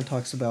 but he kind of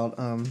talks about,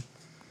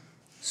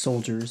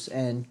 soldiers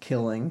and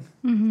killing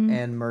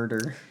and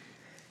murder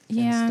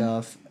and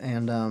stuff.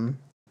 And,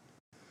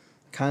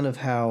 kind of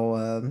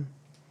how,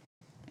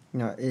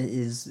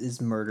 is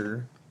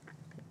murder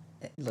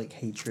like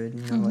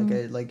hatred,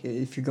 like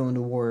if you're going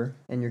to war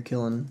and you're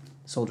killing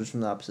soldiers from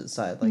the opposite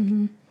side,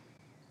 like,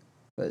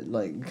 but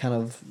like kind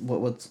of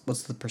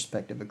what's the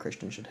perspective a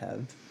Christian should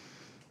have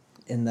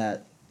in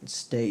that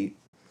state.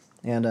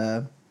 And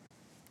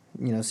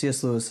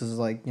C.S. Lewis is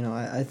like,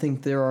 I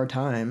think there are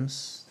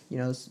times,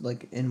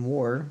 like in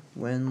war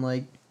when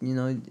like,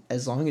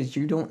 as long as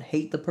you don't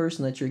hate the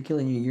person that you're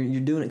killing,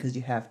 you're doing it because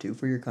you have to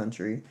for your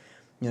country.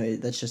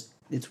 That's just,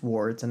 it's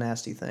war. It's a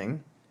nasty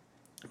thing.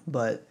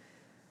 But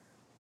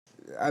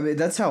I mean,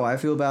 that's how I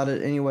feel about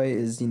it anyway,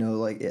 is,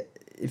 like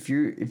if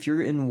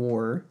you're in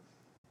war,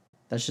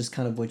 that's just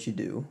kind of what you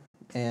do.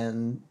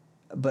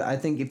 But I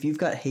think if you've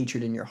got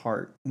hatred in your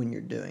heart when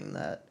you're doing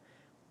that,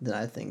 then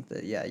I think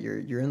that,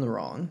 you're in the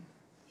wrong.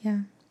 Yeah.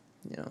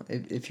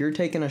 If you're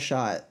taking a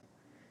shot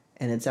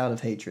and it's out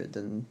of hatred,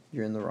 then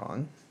you're in the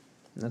wrong.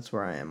 And that's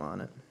where I am on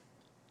it.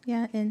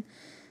 Yeah. And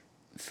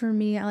for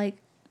me,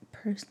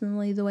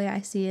 personally, the way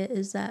I see it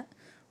is that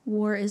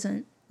war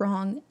isn't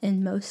wrong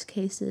in most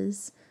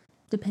cases,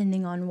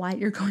 depending on why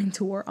you're going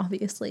to war,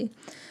 obviously,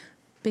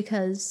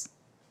 because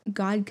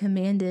God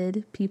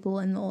commanded people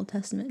in the Old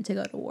Testament to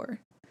go to war.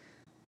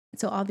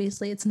 So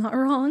obviously it's not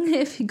wrong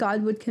if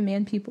God would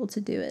command people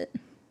to do it.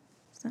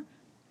 So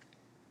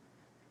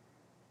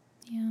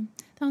yeah,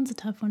 that one's a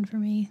tough one for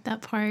me.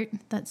 That part,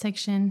 that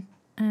section,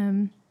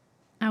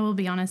 I will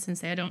be honest and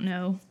say I don't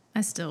know.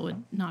 I still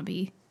would not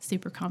be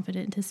super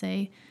confident to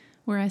say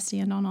where I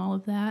stand on all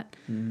of that.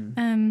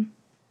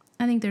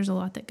 I think there's a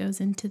lot that goes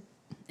into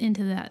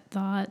that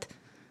thought.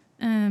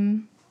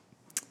 I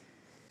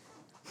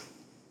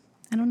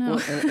don't know.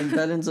 Well, and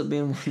that ends up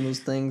being one of those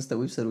things that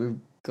we've said we're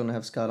going to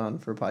have Scott on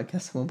for a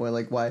podcast at one point.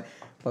 Like, why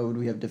would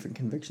we have different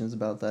convictions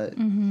about that?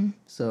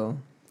 So,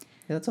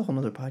 yeah, that's a whole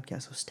nother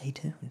podcast, so stay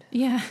tuned.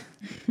 Yeah.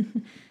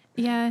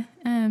 Yeah.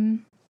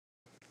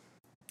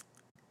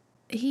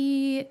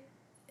 He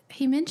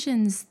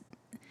mentions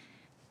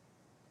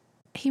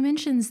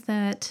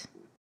that,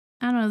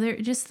 I don't know, they're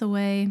just the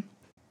way,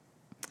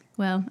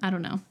 well, I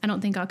don't know. I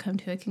don't think I'll come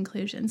to a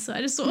conclusion. So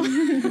I just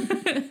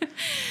won't.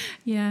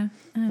 Yeah.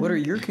 What are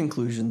your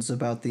conclusions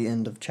about the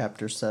end of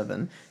chapter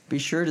 7? Be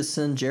sure to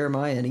send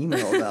Jeremiah an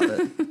email about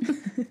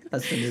it.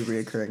 That's the new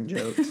reoccurring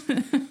joke.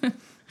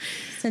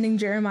 Sending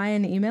Jeremiah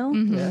an email?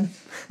 Yeah.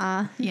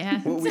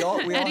 Yeah. Well, we all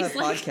have Eddie's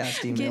like,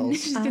 podcast Getting, emails,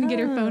 she's going to get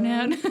her phone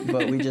out.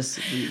 but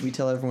we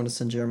tell everyone to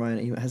send Jeremiah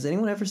an email. Has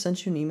anyone ever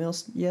sent you an email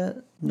yet?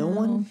 No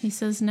one? He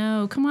says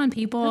no. Come on,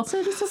 people. That's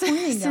so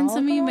disappointing. Send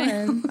some y'all. Come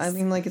emails. on. I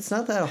mean, like, it's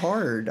not that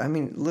hard. I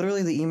mean,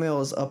 literally the email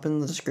is up in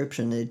the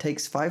description. It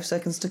takes 5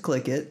 seconds to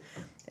click it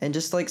and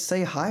just, like,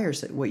 say hi or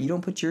say, wait, you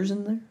don't put yours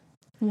in there?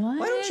 What?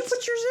 Why don't you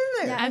put yours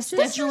in there? Yeah, I've Put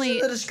yours definitely, in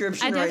the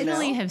description I right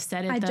definitely now. have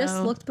said it, I though.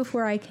 just looked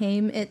before I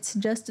came. It's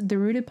just the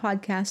Rooted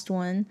Podcast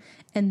one,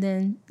 and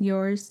then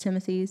yours,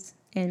 Timothy's,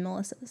 and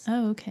Melissa's.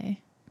 Oh, okay.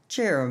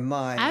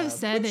 Jeremiah. I've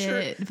said put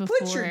it Put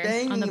your before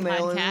dang on the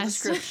email in the podcast.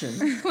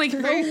 description. Like,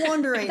 No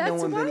wonder ain't no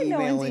That's one why been no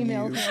one's emailing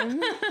emailed you.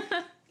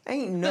 him.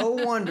 Ain't no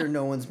wonder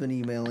no one's been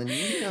emailing you.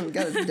 You done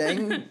got a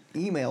dang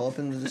email up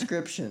in the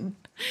description.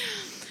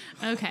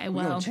 okay, We're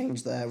well, gonna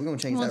change that. We're gonna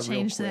change we'll that real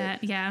change quick.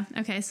 that. Yeah.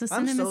 Okay, so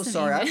send I'm him so an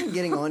sorry. I've email. been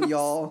getting on to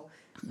y'all,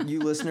 you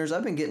listeners.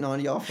 I've been getting on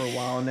to y'all for a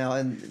while now,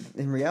 and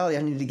in reality,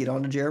 I need to get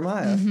on to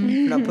Jeremiah. Mm-hmm.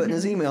 You're not putting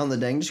his email in the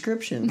dang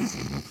description.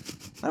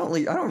 I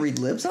don't read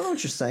lips. I know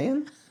what you're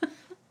saying.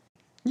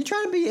 You're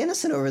trying to be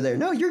innocent over there.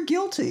 No, you're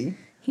guilty.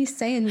 He's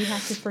saying we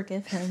have to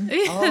forgive him.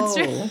 That's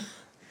right.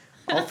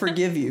 I'll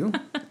forgive you.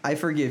 I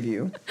forgive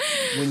you.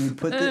 When you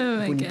put Oh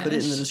my put it in the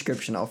gosh.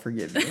 description, I'll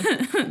forgive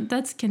you.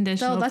 That's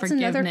conditional So that's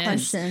forgiveness. another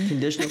question.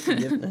 Conditional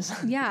forgiveness.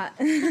 Yeah,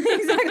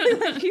 exactly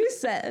like you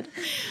said.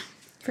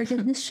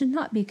 Forgiveness should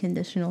not be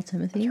conditional,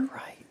 Timothy.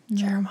 Right,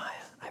 Jeremiah,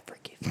 I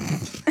forgive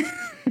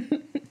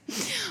you.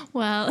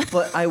 Well,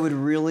 But I would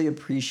really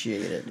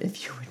appreciate it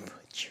if you would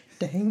put your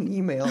dang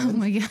email oh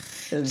my god,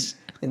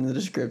 in the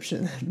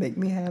description. It'd make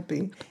me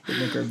happy.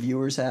 It'd make our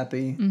viewers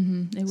happy.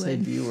 it Say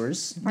would.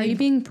 viewers. Are you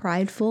being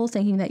prideful,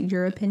 thinking that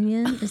your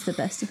opinion is the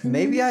best opinion?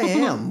 Maybe I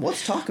am.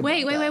 Let's talk about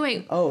Wait.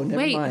 that. Oh, never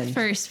wait, mind.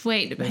 First,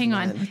 hang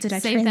on. mind. Did I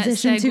Save that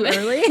transition too segue.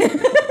 early?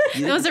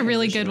 You That was a didn't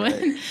really good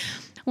transition one.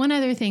 One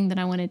other thing that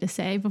I wanted to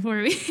say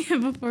before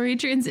we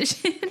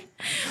transition.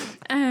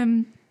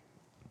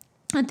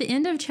 At the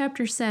end of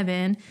chapter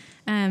 7,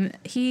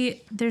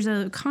 there's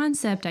a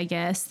concept, I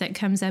guess, that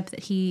comes up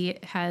that he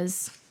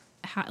has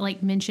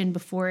like mentioned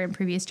before in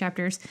previous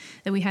chapters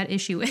that we had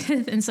issue with,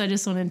 and so I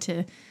just wanted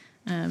to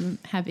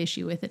have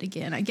issue with it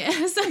again, I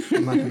guess.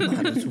 Might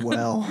as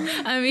well.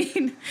 I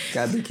mean,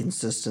 Gotta be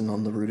consistent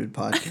on the Rooted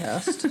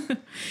podcast.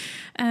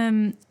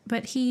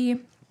 but he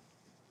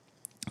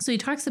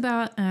talks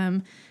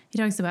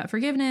about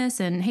forgiveness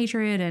and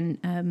hatred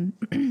and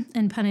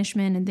and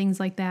punishment and things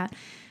like that.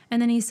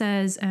 And then he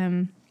says,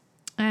 I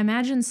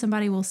imagine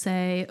somebody will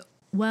say,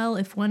 well,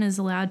 if one is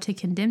allowed to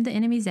condemn the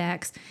enemy's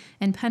acts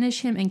and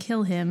punish him and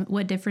kill him,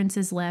 what difference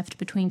is left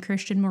between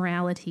Christian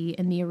morality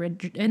and the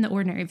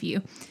ordinary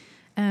view?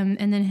 And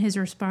then his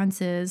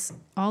response is,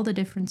 all the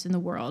difference in the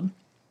world.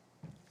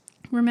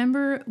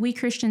 Remember, we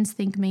Christians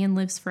think man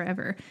lives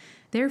forever.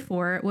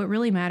 Therefore, what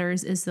really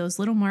matters is those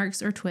little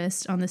marks or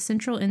twists on the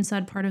central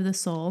inside part of the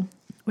soul,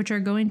 which are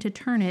going to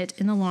turn it,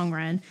 in the long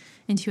run,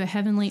 into a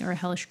heavenly or a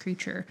hellish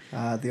creature.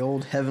 The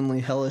old heavenly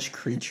hellish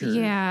creature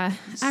Yeah,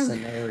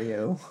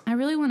 scenario. I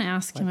really want to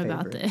ask him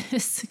about favorite.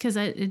 this because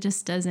it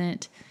just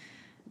doesn't.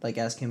 Like,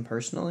 ask him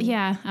personally?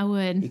 Yeah, I You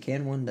would.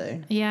 can one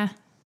day. Yeah.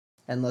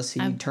 Unless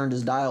he turned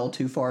his dial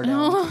too far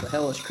down to the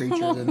hellish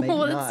creature, then maybe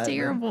Oh, not. that's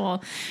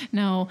terrible.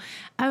 No,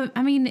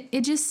 I mean,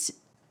 it just.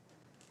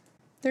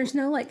 There's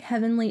no like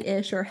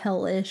heavenly-ish or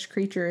hell-ish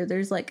creature.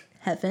 There's like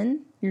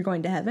heaven. You're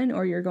going to heaven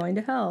or you're going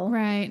to hell.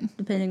 Right.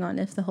 Depending on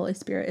if the Holy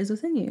Spirit is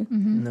within you.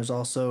 And there's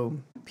also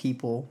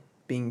people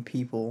being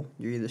people.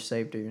 You're either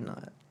saved or you're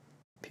not.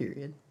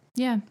 Period.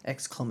 Yeah.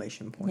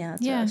 Exclamation point. Yeah,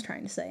 that's what Yeah. I was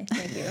trying to say.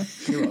 Thank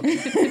you. You're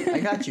welcome. I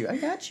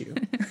got you.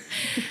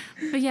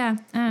 But yeah,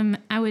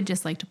 I would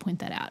just like to point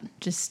that out,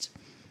 just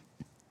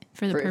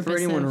for the purpose For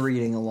anyone of.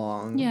 reading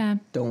along, Yeah.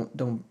 don't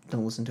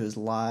listen to his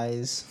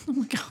lies. Oh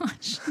my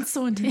gosh, it's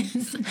so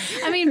intense.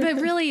 I mean, but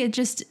really,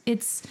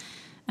 it's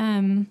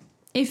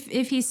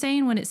if he's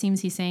saying what it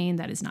seems he's saying,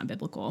 that is not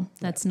biblical.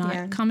 That's not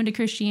Yeah. common to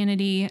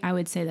Christianity. I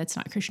would say that's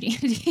not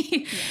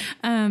Christianity.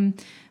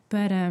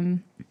 But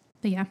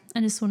yeah, I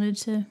just wanted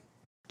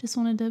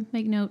to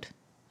make note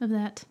of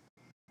that.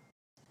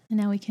 And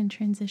now we can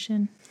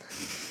transition.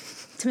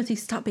 Timothy,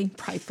 stop being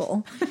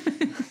prideful.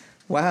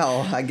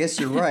 Wow, I guess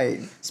you're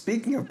right.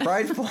 Speaking of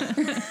prideful,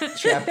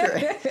 chapter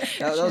 8.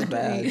 That was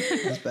bad.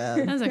 That was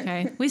bad. That's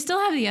okay. We still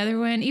have the other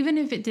one, even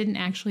if it didn't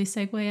actually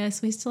segue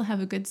us. We still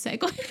have a good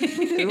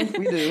segue.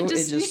 We do.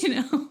 Just, It just, you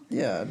know.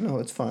 yeah, no,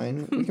 it's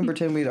fine. We can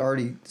pretend we'd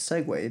already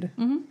segued.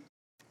 Mm-hmm.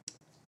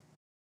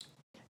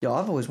 Yo,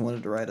 I've always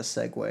wanted to write a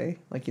segue.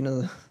 Like, you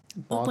know, the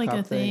ball Like cop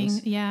a thing.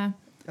 things. Yeah.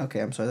 Okay,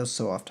 I'm sorry. That was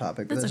so off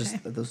topic. But That's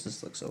those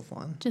just look so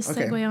fun. Just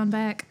okay. segue on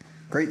back.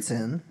 Great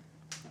sin.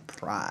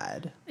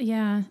 Pride.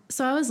 Yeah.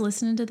 So I was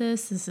listening to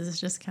this. This is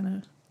just kind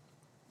of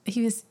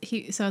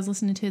so I was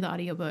listening to the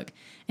audiobook,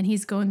 and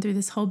he's going through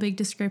this whole big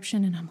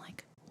description, and I'm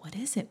like, what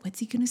is it? What's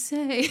he gonna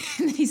say?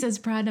 And then he says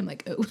pride, and I'm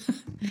like, oh,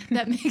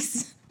 that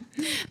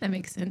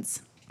makes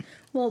sense.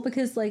 Well,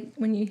 because like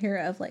when you hear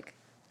of like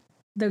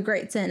the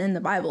great sin in the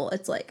Bible,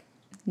 it's like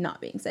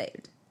not being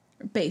saved,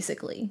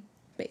 basically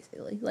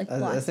like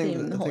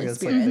blaspheming the Holy that's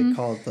Spirit. like they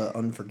call it the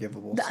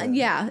unforgivable sin.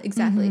 Yeah,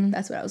 exactly.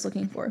 That's what I was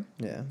looking for.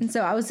 Yeah. And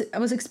so I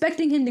was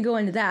expecting him to go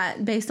into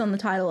that based on the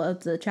title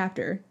of the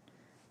chapter,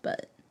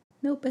 but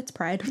nope, it's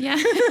pride. Yeah.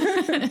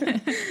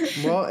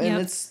 Well, and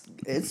Yep.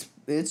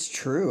 it's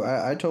true.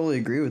 I totally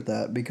agree with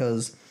that,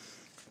 because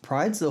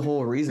pride's the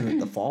whole reason that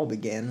the fall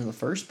began in the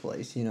first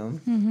place, you know.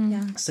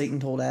 Yeah. Satan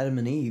told Adam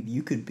and Eve,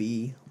 you could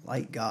be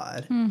like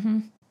God.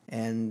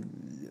 And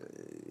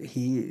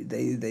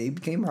they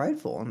became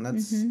prideful, and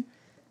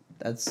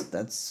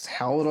that's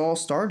how it all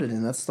started,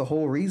 and that's the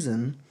whole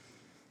reason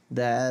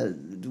that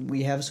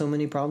we have so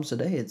many problems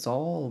today. It's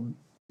all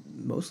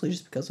mostly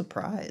just because of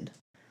pride.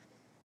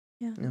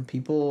 Yeah. You know,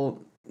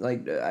 people,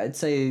 like, I'd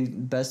say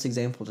best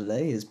example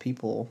today is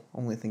people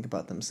only think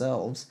about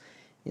themselves.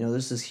 You know,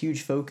 there's this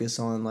huge focus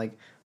on like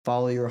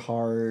follow your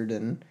heart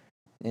and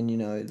you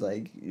know,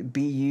 like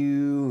be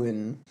you,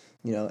 and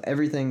you know,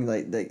 everything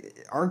like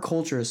our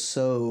culture is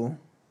so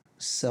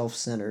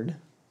self-centered.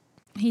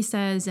 He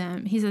says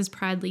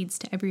pride leads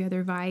to every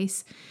other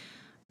vice,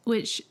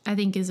 which I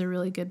think is a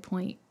really good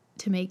point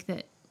to make,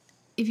 that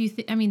if you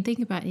think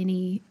about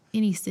any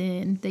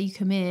sin that you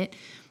commit,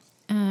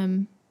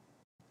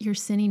 you're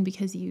sinning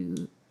because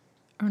you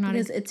are not,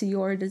 Because it's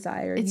your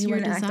desire. It's you your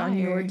want to act on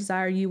your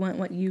desire. desire. You want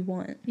what you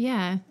want.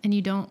 yeah, and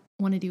you don't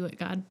want to do what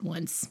God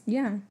wants,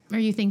 Yeah. or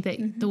you think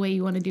that the way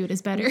you want to do it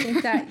is better, I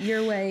think that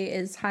your way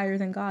is higher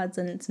than God's,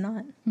 and it's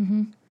not.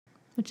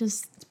 which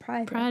is It's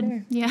pride. pride. Right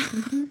there. Yeah.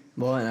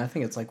 Well, and I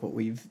think it's like what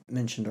we've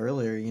mentioned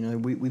earlier, you know,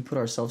 we put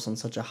ourselves on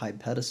such a high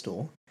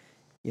pedestal,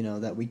 you know,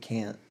 that we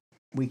can't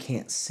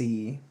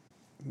see,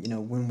 you know,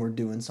 when we're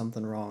doing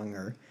something wrong,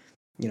 or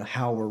you know,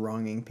 how we're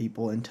wronging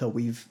people, until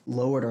we've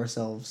lowered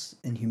ourselves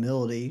in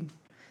humility.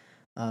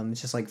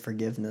 It's just like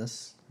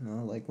forgiveness, you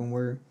know, like when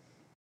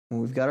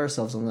we've got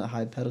ourselves on that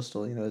high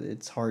pedestal, you know,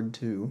 it's hard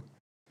to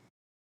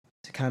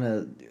kind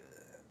of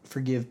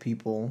forgive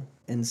people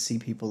and see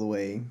people the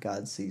way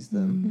God sees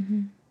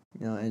them.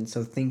 You know, and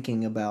so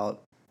thinking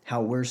about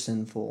how we're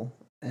sinful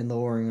and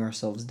lowering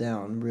ourselves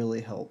down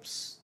really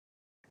helps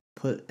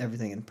put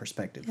everything in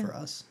perspective for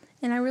us.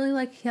 And I really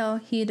like how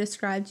he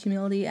described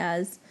humility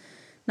as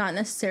not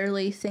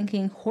necessarily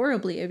thinking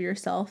horribly of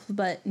yourself,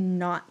 but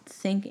not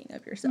thinking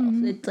of yourself.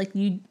 It's like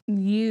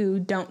you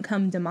don't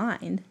come to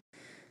mind.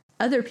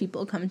 Other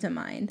people come to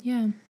mind.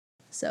 Yeah.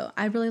 So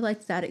I really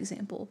liked that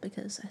example,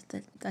 because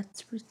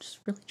that's just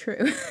really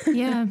true.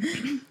 Yeah.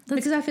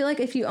 Because I feel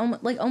like if you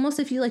almost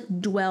if you like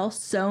dwell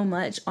so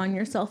much on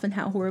yourself and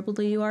how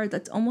horribly you are,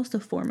 that's almost a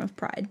form of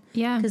pride.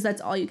 Yeah. Because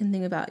that's all you can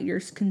think about. You're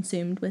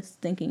consumed with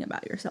thinking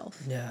about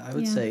yourself. Yeah, I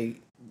would Yeah. say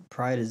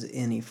pride is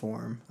any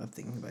form of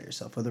thinking about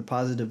yourself, whether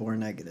positive or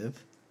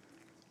negative,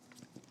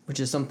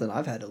 which is something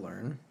I've had to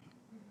learn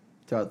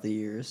throughout the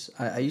years.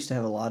 I used to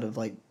have a lot of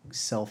like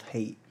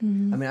self-hate. I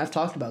mean, I've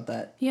talked about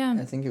that. Yeah.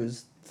 I think it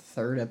was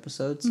third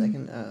episode,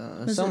 second,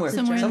 Was it somewhere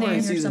Somewhere in in there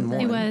or season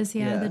something? one. It was,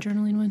 yeah, the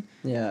journaling one.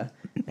 Yeah.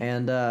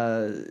 And,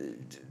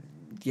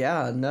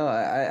 yeah, no,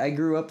 I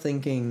grew up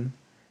thinking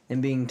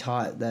and being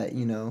taught that,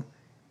 you know,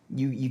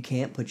 you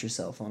can't put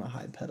yourself on a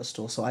high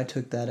pedestal. So I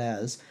took that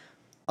as,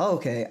 oh,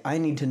 okay, I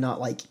need to not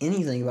like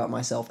anything about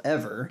myself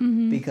ever,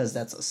 because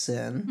that's a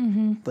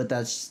sin. But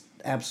that's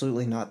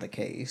absolutely not the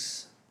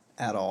case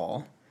at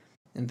all.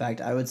 In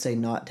fact, I would say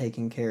not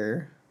taking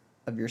care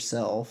of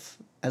yourself,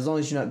 as long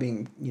as you're not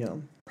being, you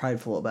know,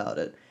 prideful about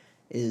it,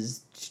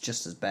 is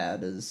just as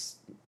bad as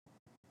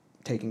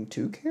taking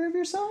too care of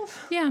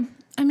yourself. Yeah.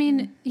 I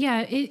mean,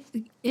 yeah,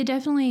 it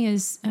definitely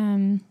is. I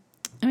mean,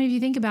 if you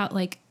think about,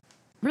 like,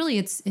 really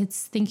it's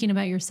thinking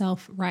about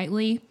yourself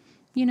rightly,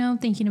 you know,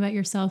 thinking about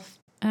yourself,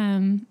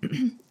 and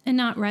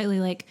not rightly,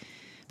 like,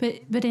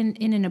 but in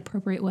an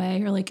appropriate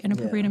way, or like an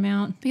appropriate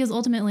amount, because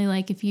ultimately,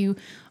 like, if you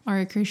are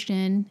a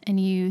Christian and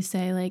you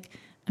say, like,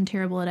 I'm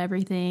terrible at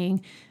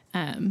everything,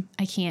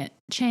 I can't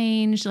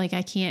change, like,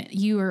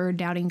 you are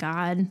doubting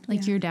God,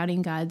 like, you're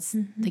doubting God's,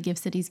 the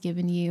gifts that he's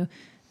given you.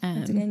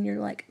 Once again, you're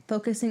like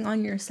focusing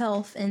on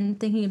yourself and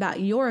thinking about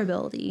your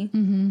ability,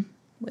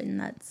 when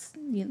that's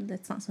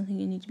not something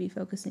you need to be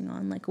focusing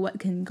on. Like, what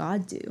can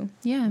God do?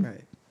 Yeah.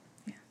 Right.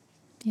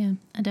 Yeah.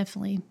 I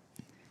definitely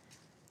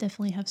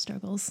have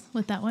struggles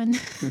with that one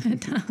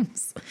at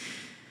times.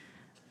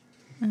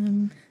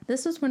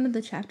 This was one of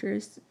the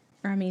chapters,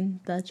 or I mean,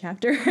 the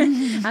chapter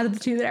out of the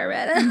two that I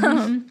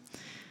read,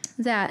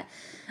 that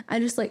I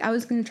just like, I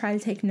was going to try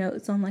to take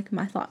notes on like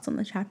my thoughts on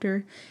the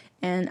chapter.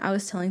 And I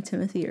was telling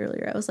Timothy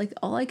earlier, I was like,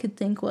 all I could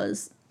think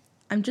was,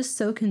 I'm just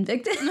so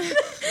convicted.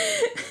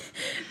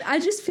 I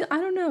just feel, I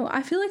don't know.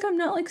 I feel like I'm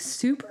not like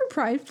super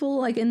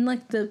prideful, like in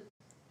like the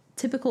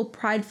typical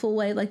prideful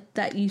way, like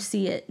that you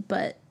see it.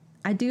 But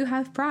I do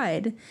have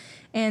pride.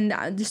 And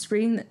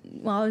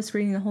while I was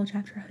reading the whole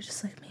chapter, I was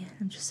just like, man,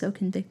 I'm just so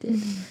convicted.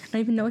 I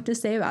don't even know what to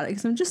say about it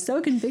because I'm just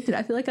so convicted.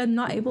 I feel like I'm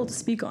not able to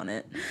speak on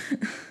it.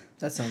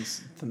 That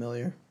sounds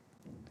familiar.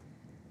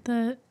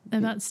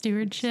 About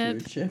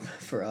stewardship. Stewardship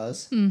for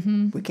us.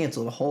 Mm-hmm. We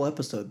canceled a whole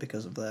episode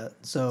because of that.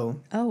 So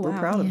Oh, we're wow.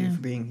 proud of you Yeah.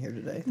 for being here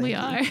today. Thank We you.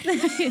 are.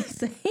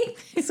 Thanks.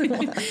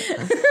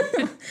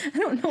 I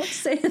don't know what to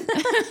say to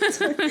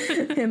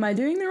that. Am I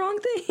doing the wrong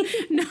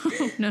thing?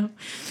 No.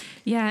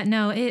 Yeah,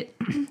 no, it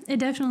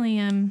definitely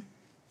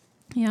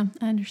yeah,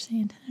 I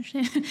understand.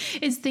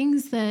 It's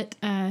things that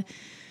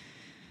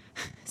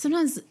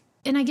sometimes,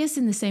 and I guess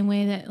in the same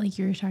way that like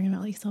you were talking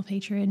about like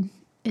self-hatred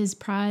is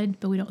pride,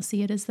 but we don't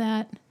see it as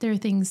that. There are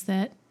things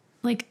that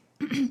like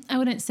I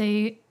wouldn't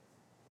say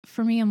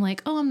for me, I'm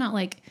like, oh, I'm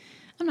not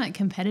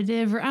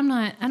competitive, or I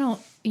don't,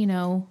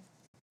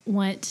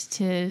 want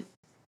to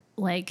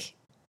like,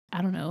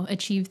 I don't know,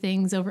 achieve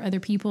things over other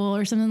people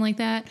or something like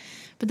that.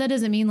 But that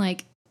doesn't mean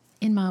like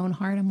in my own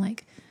heart, I'm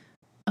like,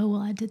 oh,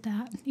 well, I did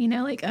that,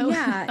 like, oh,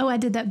 Yeah. oh, I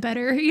did that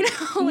better,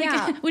 like,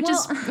 Yeah, which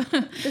well,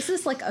 is, this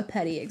is like a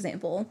petty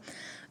example,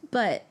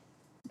 but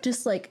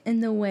just like in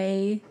the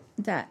way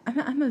that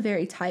I'm a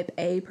very type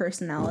A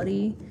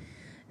personality.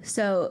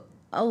 So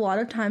a lot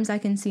of times I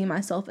can see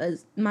myself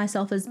as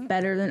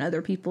better than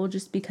other people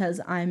just because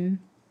I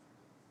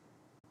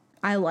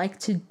like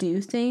to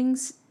do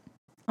things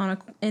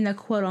in a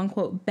quote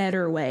unquote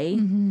better way.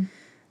 Mm-hmm.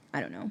 I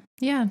don't know.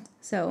 yeah,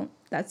 So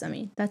that's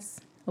a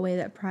way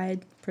that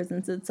pride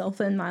presents itself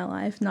in my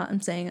life. I'm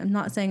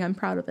not saying I'm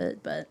proud of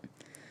it, but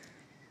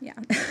yeah.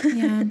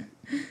 yeah.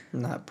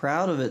 I'm not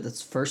proud of it.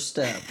 That's the first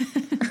step.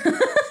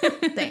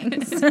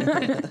 Thanks.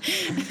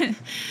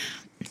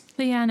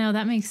 But yeah, no,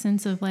 that makes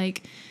sense of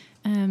like,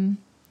 I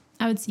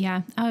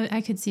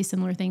could see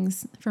similar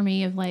things for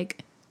me of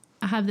like,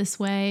 I have this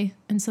way,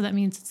 and so that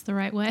means it's the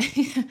right way,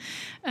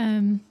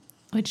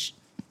 which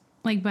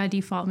like by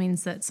default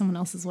means that someone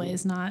else's way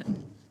is not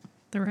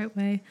the right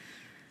way.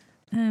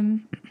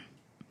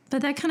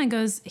 But that kind of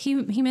goes, he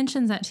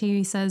mentions that too.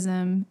 He says,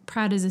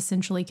 pride is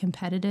essentially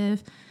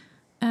competitive.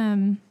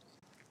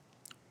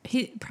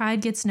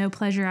 Pride gets no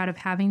pleasure out of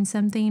having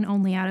something,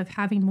 only out of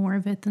having more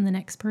of it than the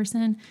next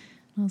person. And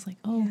I was like,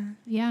 oh,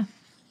 yeah,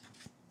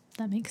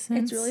 that makes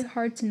sense. It's really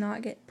hard to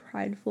not get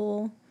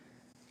prideful.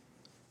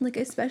 Like,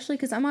 especially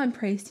because I'm on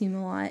praise team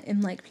a lot,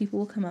 and like people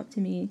will come up to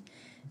me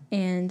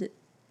and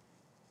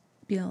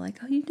be all like,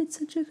 oh, you did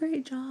such a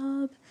great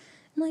job.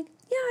 I'm like,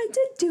 yeah, I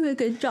did do a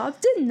good job,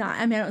 didn't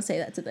I? I mean, I don't say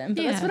that to them,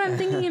 but that's Yeah. what I'm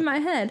thinking in my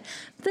head.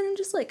 But then I'm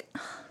just like,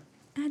 oh,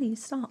 Addie,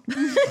 stop.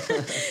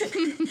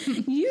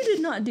 You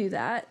did not do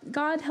that.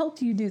 God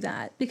helped you do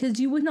that because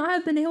you would not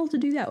have been able to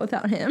do that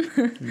without him.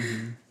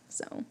 Mm-hmm.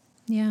 So,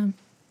 Yeah.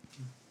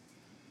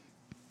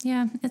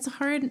 Yeah, it's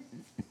hard.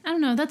 I don't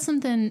know. That's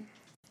something,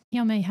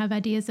 y'all may have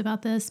ideas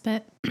about this,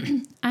 but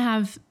I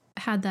have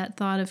had that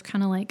thought of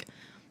kind of like,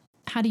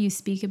 how do you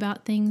speak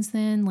about things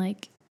then?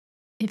 Like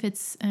if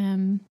it's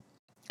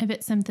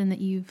something that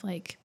you've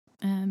like,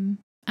 I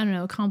don't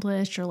know,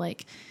 accomplished, or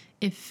like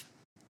if,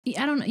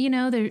 I don't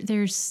know,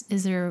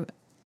 is there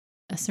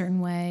a certain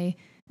way?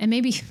 And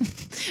maybe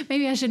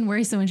I shouldn't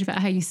worry so much about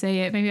how you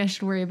say it. Maybe I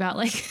should worry about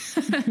like,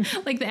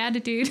 like the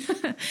attitude,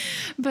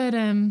 but,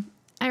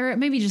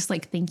 maybe just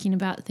like thinking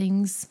about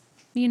things,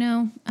 I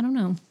don't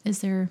know. Is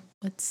there,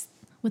 what's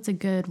a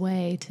good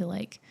way to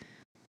like,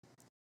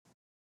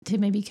 to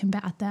maybe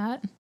combat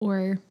that,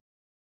 or,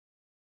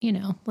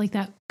 like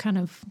that kind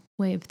of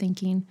way of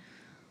thinking.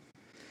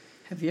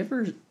 Have you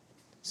ever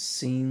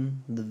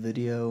seen the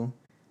video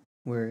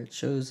where it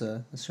shows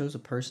a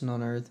person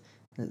on Earth,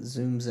 and it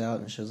zooms out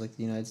and it shows like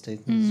the United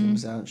States, and it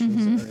zooms out and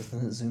shows the Earth,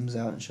 and it zooms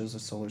out and shows the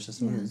solar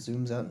system, and it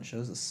zooms out and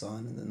shows the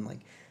sun, and then like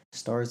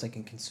stars that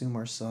can consume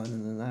our sun,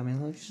 and then I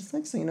mean, like, it's just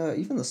next thing you know,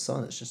 even the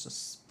sun is just a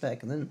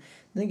speck, and then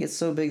it gets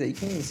so big that you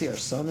can't even see our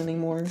sun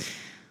anymore,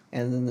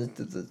 and then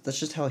that's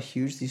just how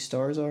huge these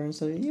stars are and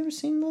stuff. Have you ever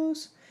seen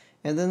those?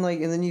 And then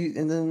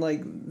then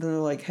they're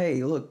like,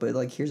 hey, look, but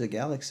like here's a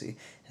galaxy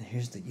and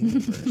here's the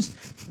universe,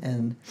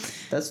 and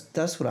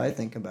that's what I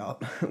think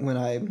about when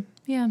I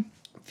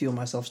feel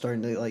myself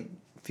starting to like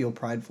feel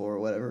prideful or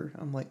whatever.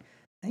 I'm like,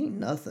 I ain't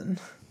nothing.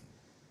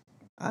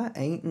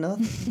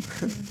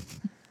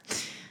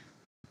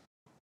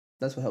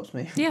 That's what helps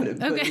me. Yeah, Put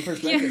it okay. in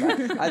perspective.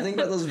 Yeah. I think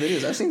about those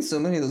videos. I've seen so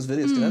many of those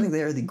videos because I think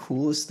they are the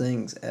coolest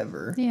things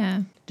ever.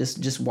 Yeah.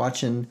 Just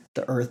watching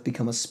the Earth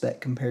become a speck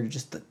compared to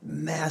just the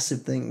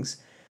massive things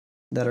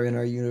that are in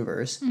our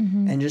universe.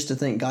 And just to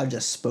think God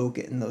just spoke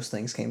it and those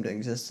things came to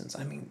existence.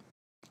 I mean,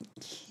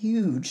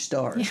 huge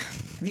stars.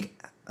 Yeah.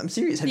 I'm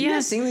serious. Have you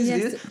guys seen these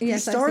Yes, videos? yes,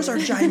 These I've stars are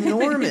seen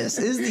ginormous.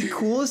 It is the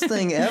coolest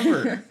thing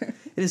ever.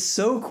 It is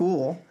so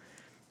cool.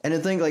 And to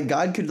think like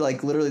God could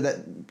like literally that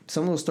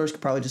some of those stars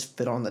could probably just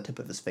fit on the tip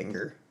of his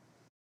finger.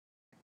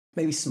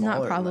 Maybe smaller. not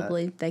than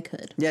probably, that. they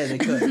could. Yeah, they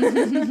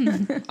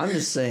could. I'm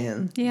just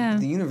saying. Yeah.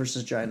 The universe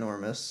is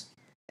ginormous,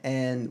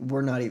 and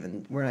we're not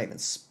even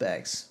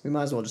specks. We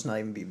might as well just not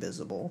even be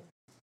visible.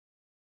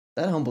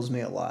 That humbles me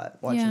a lot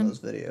watching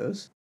those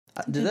videos.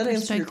 Did that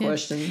answer your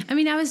question? I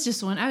mean, I was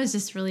just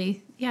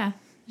really,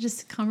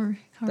 just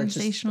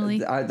conversationally.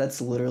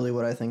 That's literally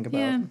what I think about.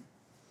 Yeah,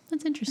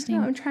 that's interesting.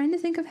 I'm trying to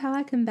think of how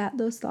I combat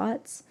those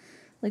thoughts,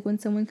 like when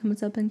someone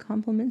comes up and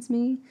compliments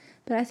me.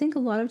 But I think a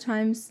lot of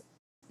times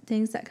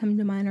things that come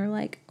to mind are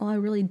like, oh, I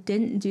really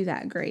didn't do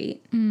that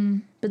great,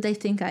 but they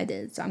think I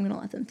did, so I'm going to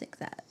let them think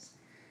that.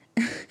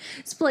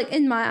 So, like,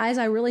 in my eyes,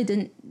 I really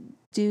didn't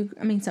do,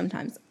 I mean,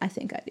 sometimes I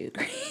think I do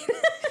great.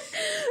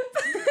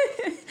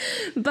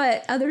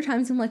 But other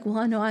times I'm like, well,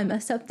 I know I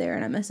messed up there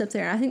and I messed up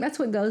there. And I think that's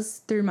what goes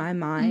through my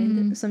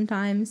mind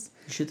sometimes.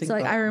 You should think so,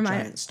 like, about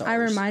giant stars. I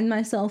remind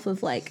myself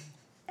of, like,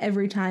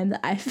 every time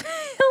that I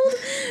failed.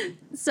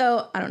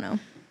 So, I don't know.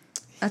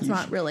 That's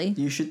not really.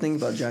 You should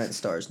think about giant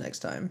stars next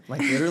time.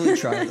 Like, literally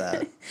try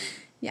that.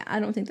 Yeah,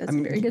 I don't think that's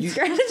a very good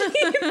strategy.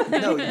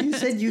 No, you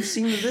said you've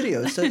seen the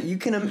video, so you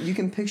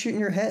can picture it in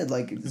your head,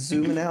 like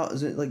zooming out.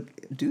 Is it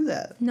like do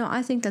that? No,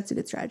 I think that's a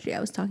good strategy. I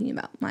was talking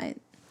about my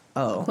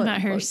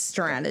not her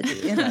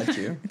strategy. Got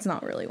you. It's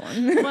not really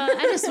one. Well,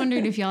 I just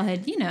wondered if y'all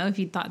had, if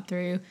you thought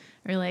through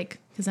or like,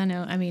 because I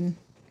know, I mean,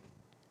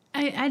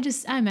 I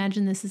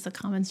imagine this is a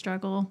common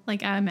struggle.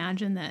 Like, I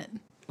imagine that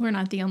we're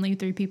not the only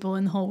 3 people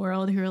in the whole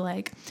world who are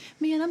like,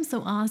 man, I'm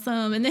so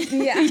awesome. And then,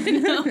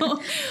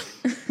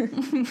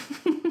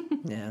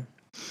 Yeah.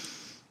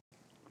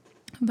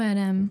 But,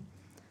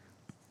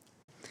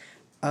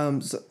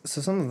 so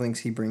some of the things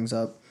he brings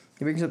up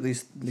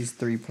these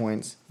 3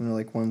 points,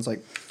 like one's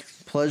like,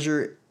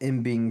 pleasure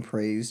in being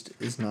praised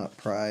is not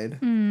pride.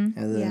 And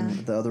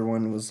then the other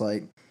one was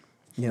like,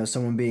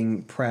 someone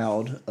being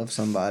proud of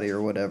somebody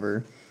or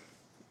whatever.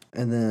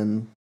 And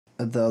then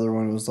the other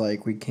one was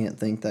like, we can't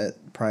think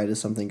that pride is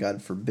something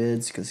God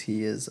forbids because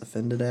he is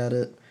offended at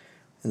it.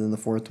 And then the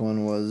fourth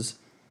one was,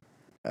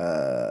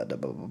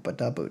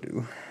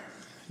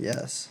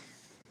 yes.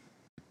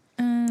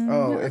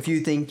 If you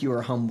think you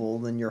are humble,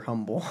 then you're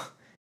humble.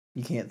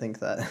 You can't think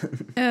that.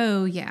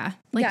 Oh, yeah.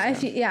 Like,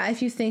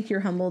 if you think you're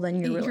humble,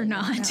 then you're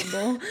not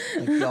humble.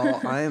 Like,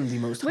 y'all, I am the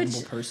most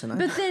humble person.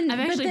 But then I've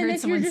actually heard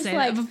someone say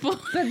that before.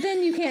 But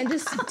then you can't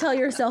just tell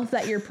yourself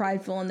that you're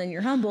prideful and then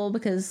you're humble,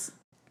 because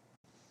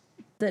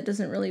that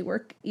doesn't really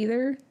work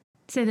either.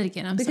 Say that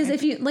again. Because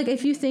if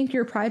you think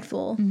you're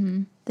prideful,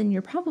 then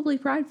you're probably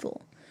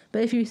prideful.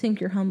 But if you think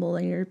you're humble,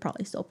 then you're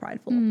probably still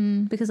prideful.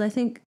 Because I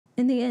think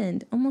in the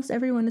end, almost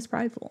everyone is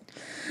prideful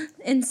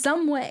in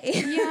some way.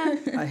 Yeah.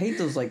 I hate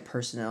those like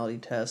personality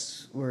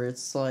tests where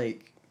it's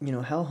like,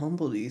 how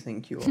humble do you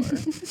think you are?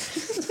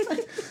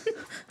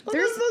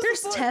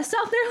 There's tests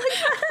out there like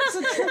that.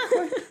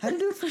 I had to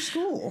do it for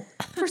school.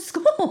 For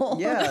school.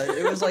 Yeah,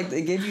 it was like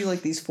they gave you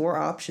like these 4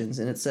 options,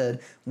 and it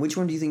said which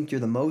one do you think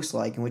you're the most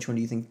like, and which one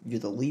do you think you're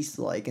the least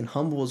like, and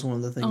humble is one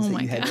of the things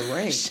that you had to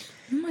rank.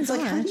 It's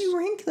like, how do you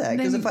rank that?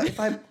 Because if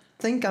I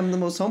think I'm the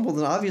most humble,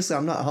 then obviously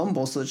I'm not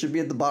humble, so it should be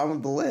at the bottom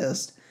of the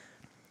list.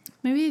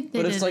 Maybe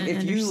but it's like,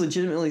 if you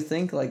legitimately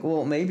think like,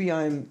 well, maybe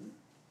I'm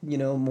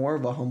more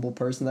of a humble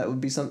person, that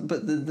would be something.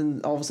 But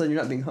then all of a sudden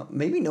you're not being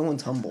maybe no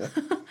one's humble.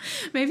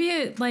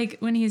 Maybe like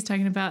when he's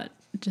talking about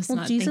just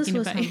not Jesus thinking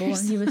was about humble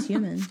yourself. and he was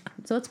human,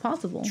 so it's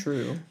possible.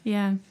 True.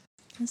 Yeah,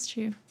 that's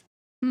true.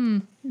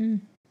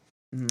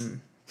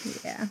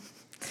 Yeah.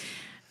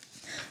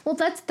 Well,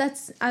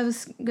 that's I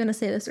was gonna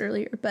say this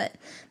earlier, but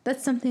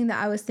that's something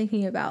that I was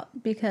thinking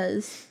about,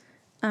 because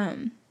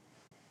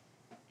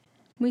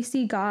we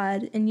see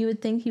God, and you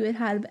would think he would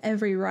have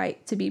every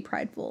right to be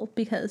prideful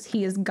because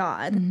he is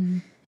God,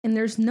 and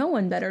there's no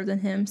one better than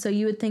him. So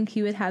you would think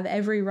he would have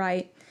every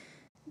right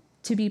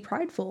to be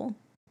prideful,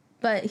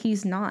 but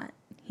he's not.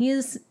 He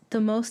is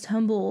the most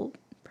humble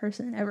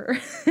person ever.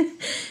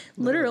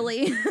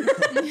 Literally.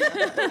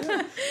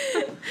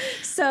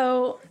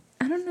 So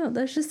I don't know.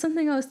 That's just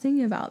something I was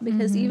thinking about,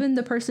 because even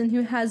the person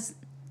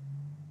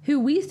who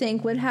we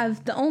think would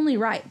have the only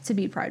right to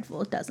be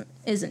prideful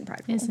isn't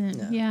prideful.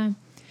 Yeah.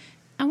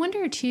 I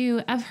wonder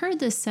too, I've heard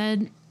this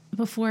said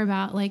before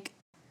about like,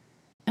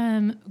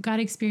 God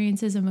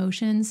experiences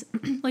emotions.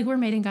 Like, we're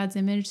made in God's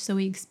image, so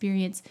we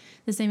experience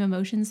the same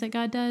emotions that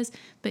God does,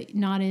 but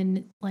not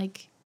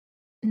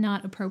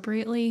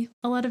appropriately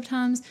a lot of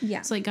times.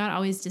 Yeah. So like, God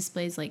always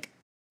displays like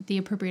the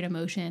appropriate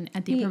emotion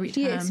at the appropriate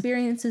time. He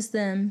experiences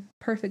them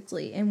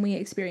perfectly, and we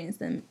experience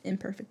them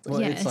imperfectly.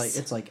 Well, Yes.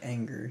 it's like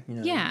anger.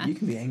 Yeah. You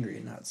can be angry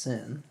and not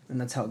sin, and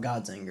that's how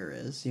God's anger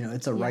is.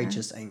 It's a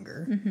righteous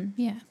anger.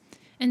 Yeah.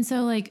 And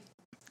so like,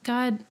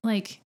 God,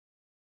 like,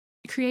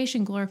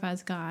 creation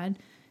glorifies God.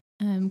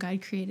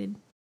 God created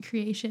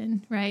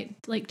creation, right?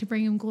 Like, to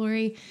bring him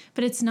glory,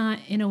 but it's not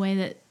in a way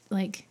that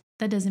like,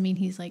 that doesn't mean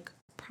he's like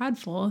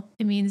prideful.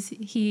 It means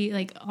he,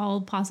 like,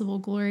 all possible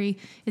glory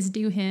is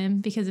due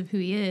him because of who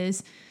he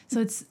is. So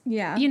it's,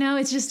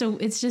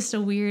 it's just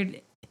a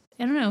weird,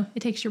 I don't know. It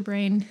takes your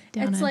brain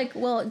down. It's like,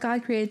 well,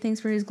 God created things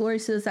for his glory,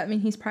 so does that mean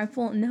he's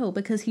prideful? No,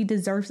 because he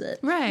deserves it.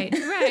 Right.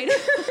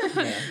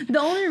 The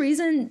only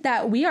reason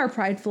that we are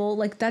prideful,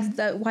 like that's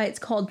why it's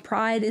called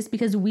pride, is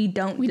because we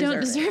don't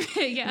deserve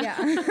it. Yeah.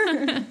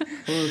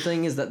 Well, the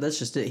thing is that's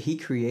just it. He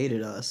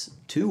created us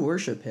to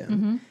worship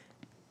him,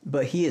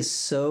 but he is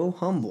so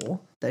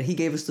humble that he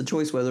gave us the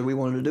choice whether we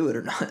wanted to do it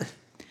or not.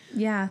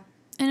 Yeah.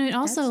 And it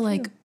also That's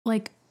true.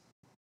 like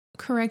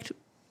correct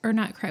or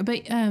not correct,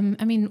 but I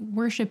mean,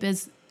 worship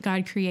is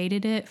God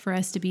created it for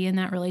us to be in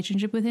that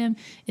relationship with him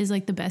is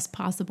like the best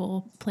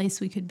possible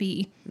place we could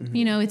be.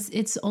 You know,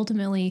 it's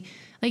ultimately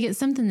like it's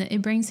something that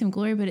it brings him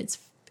glory, but it's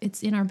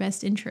in our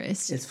best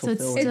interest. It's So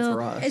fulfilling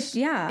for us. It's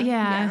yeah.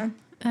 yeah.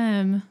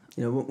 You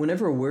know,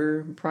 whenever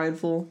we're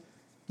prideful,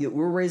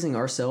 we're raising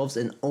ourselves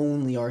and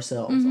only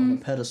ourselves on a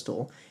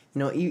pedestal. You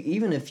know,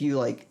 even if you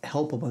like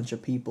help a bunch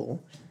of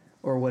people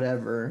or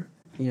whatever,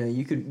 you know,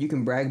 you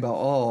can brag about,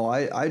 oh,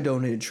 I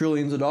donated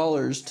trillions of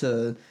dollars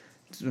to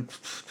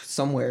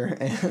somewhere,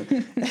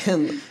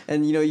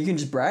 and you know, you can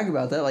just brag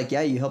about that. Like,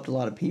 yeah, you helped a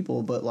lot of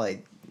people, but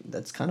like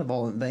that's kind of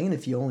all in vain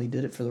if you only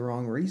did it for the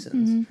wrong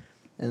reasons.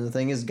 And the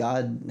thing is,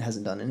 God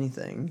hasn't done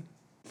anything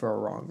for a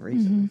wrong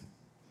reason.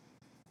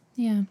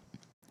 Yeah.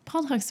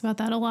 Paul talks about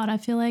that a lot. I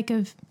feel like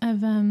of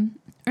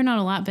or not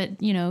a lot,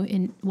 but you know,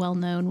 in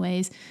well-known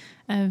ways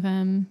of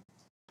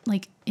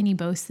like any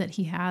boast that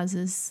he has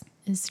is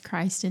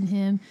Christ in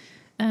him.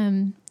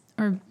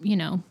 Or, you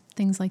know,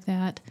 things like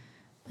that.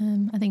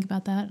 I think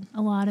about that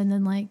a lot, and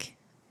then like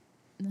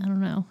I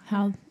don't know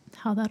how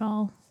that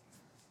all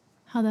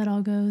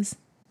goes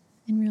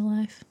in real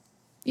life.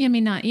 I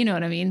mean, not, you know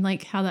what I mean?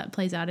 Like how that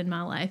plays out in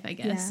my life, I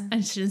guess. Yeah. I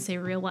shouldn't say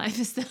real life.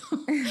 So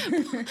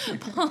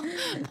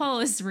Paul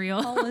is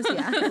real. Paul is,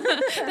 yeah.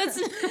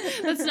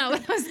 That's not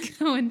what I was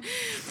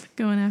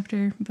going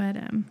after. But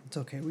It's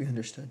okay. We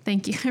understood.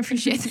 thank you. I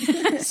appreciate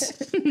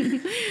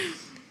that.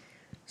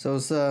 So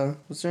was there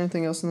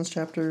anything else in this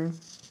chapter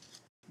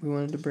we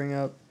wanted to bring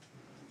up?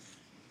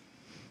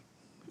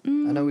 I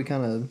know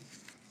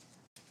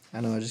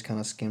I just kind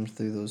of skimmed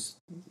through those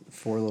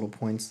 4 little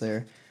points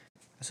there.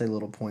 I say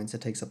little points,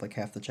 it takes up like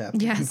half the chapter.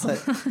 Yes.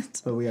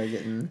 But we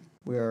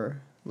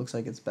are looks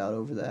like it's about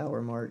over the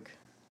hour mark.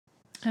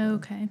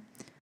 Okay.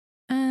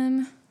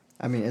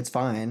 I mean, it's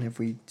fine if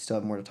we still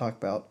have more to talk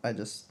about.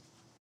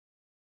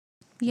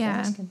 Yeah.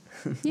 asking.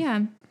 Yeah.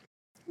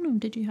 I don't know,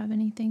 did you have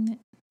anything that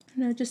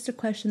No, just a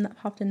question that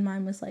popped in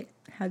mind was like,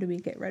 how do we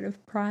get rid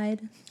of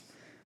pride?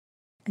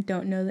 I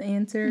don't know the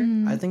answer.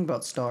 I think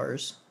about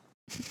stars.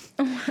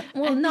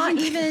 Well, not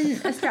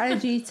even a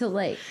strategy to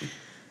like,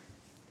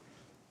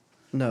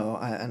 No,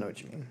 I know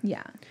what you mean.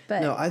 yeah,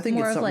 but No, I think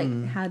more it's of like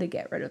something- how to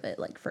get rid of it,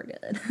 like for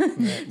good,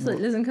 Yeah, so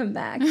it doesn't come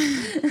back.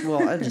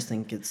 Well, I just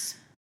think it's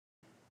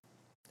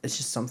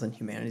just something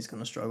humanity's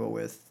going to struggle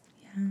with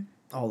Yeah,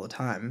 all the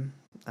time.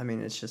 I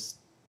mean,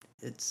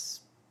 it's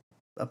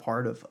a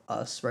part of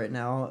us right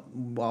now.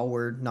 While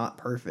we're not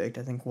perfect,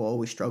 I think we'll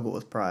always struggle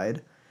with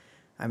pride.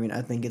 I mean,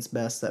 I think it's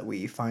best that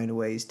we find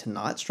ways to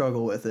not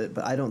struggle with it,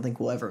 but I don't think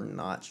we'll ever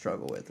not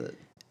struggle with it.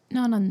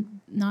 not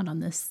on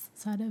this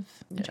side of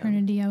Yeah.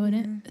 eternity, I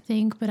wouldn't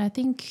think, but I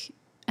think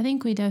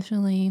we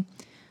definitely,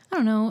 I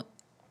don't know.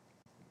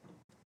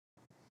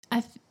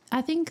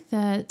 I think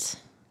that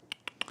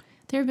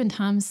there have been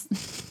times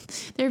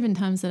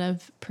that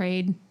I've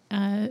prayed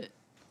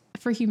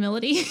for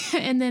humility,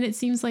 and then it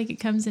seems like it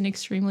comes in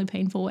extremely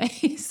painful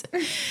ways,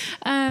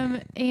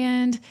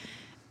 and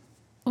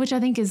which I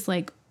think is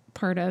like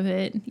part of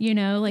it, you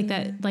know, like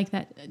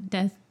that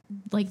death,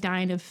 like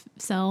dying of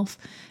self.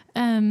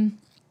 I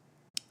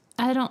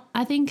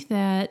think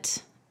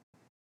that,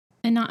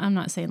 and I'm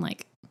not saying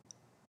like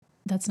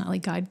that's not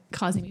like God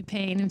causing me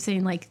pain. I'm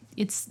saying like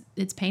it's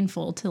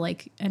painful to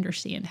like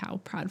understand how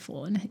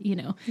prideful and, you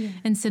know,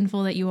 and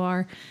sinful that you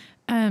are.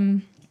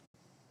 I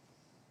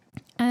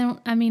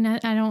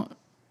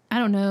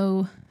don't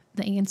know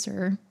the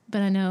answer,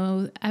 but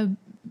I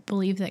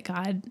believe that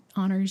God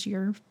honors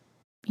your,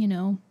 you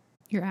know,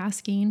 your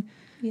asking.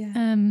 yeah,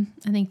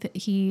 I think that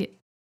he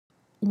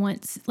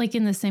wants, like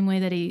in the same way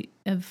that he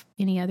of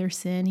any other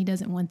sin, he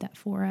doesn't want that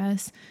for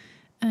us.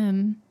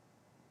 And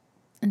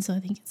so I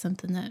think it's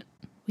something that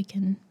we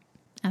can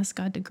ask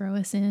God to grow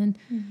us in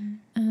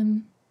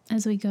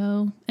as we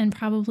go. And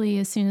probably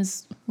as soon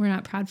as we're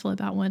not prideful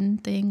about one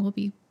thing, we'll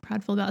be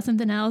prideful about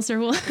something else, or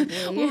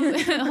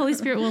Holy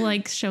Spirit will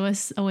like show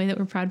us a way that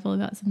we're prideful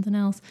about something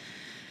else.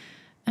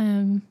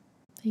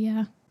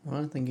 Yeah.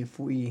 Well, I think if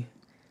we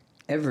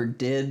ever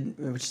did,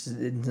 which is,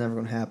 it's never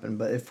going to happen,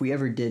 but if we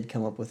ever did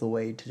come up with a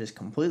way to just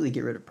completely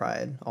get rid of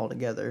pride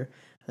altogether,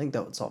 I think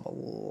that would solve a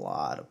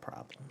lot of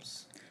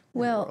problems. in the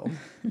Well,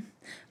 world.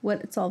 would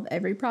it solve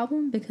every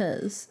problem?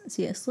 Because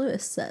C.S.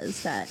 Lewis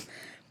says that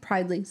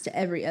pride leads to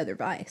every other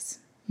vice.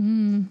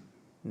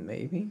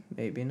 Maybe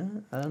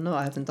not. I don't know.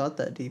 I haven't thought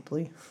that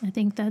deeply. I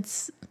think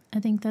that's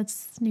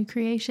new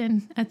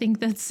creation. I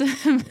think that's,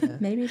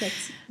 Maybe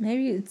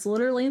it's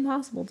literally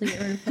impossible to get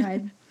rid of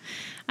pride.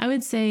 I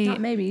would say,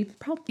 Not maybe,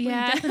 probably,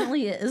 Yeah.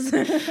 definitely is.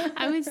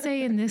 I would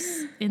say in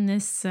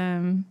this,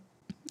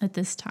 at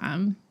this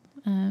time,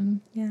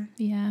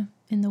 Yeah.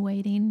 in the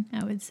waiting,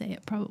 I would say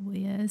it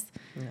probably is.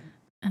 Yeah.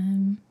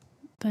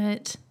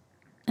 But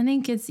I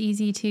think it's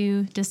easy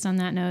to, just on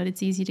that note,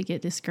 it's easy to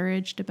get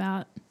discouraged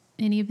about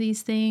any of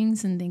these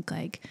things and think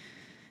like,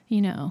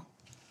 you know,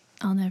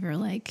 I'll never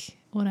like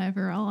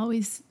whatever, I'll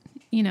always,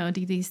 you know,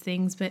 do these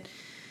things. But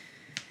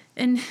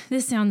and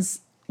this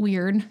sounds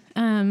weird,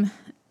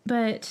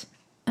 but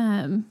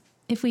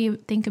if we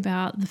think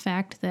about the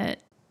fact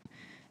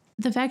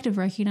of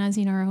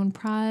recognizing our own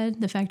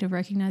pride, the fact of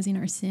recognizing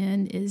our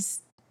sin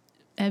is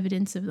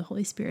evidence of the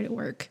Holy Spirit at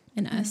work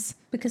in us.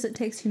 Because it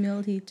takes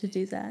humility to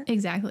do that.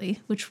 Exactly,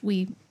 which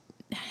we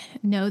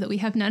know that we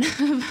have none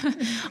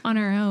of on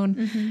our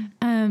own.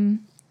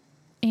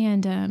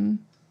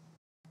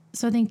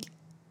 So I think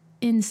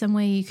in some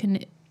way you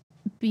can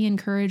be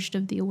encouraged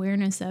of the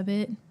awareness of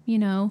it,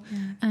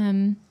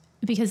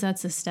 because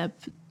that's a step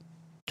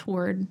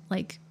toward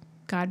like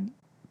God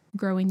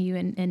growing you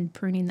and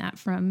pruning that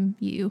from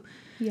you.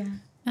 Yeah.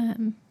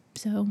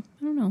 So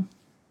I don't know.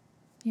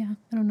 Yeah.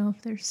 I don't know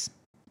if there's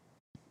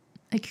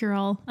a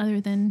cure-all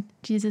other than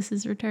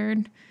Jesus's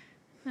return.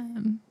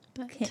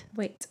 But Can't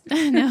wait.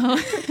 no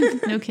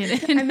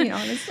kidding. I mean,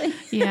 honestly.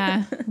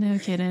 Yeah. No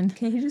kidding.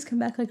 Can you just come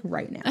back like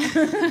right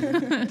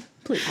now?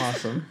 Please.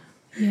 Awesome.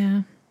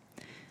 Yeah.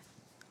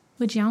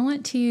 Would y'all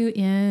want to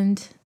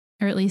end,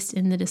 or at least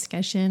end the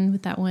discussion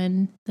with that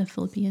one, the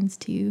Philippians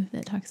 2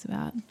 that talks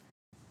about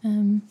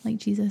like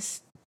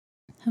Jesus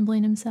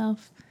humbling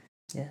himself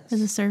Yes.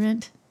 as a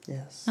servant?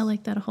 Yes. I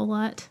like that a whole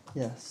lot.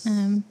 Yes.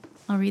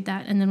 I'll read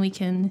that and then we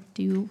can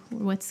do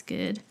what's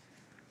good.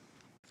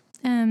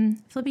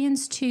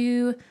 Philippians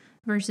 2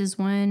 verses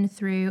 1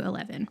 through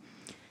 11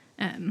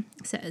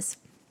 says,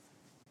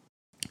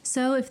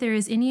 "So if there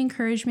is any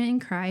encouragement in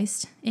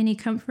Christ, any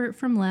comfort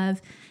from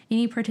love,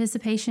 any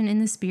participation in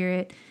the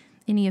Spirit,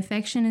 any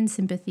affection and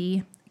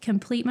sympathy,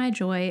 complete my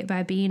joy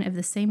by being of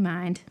the same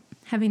mind,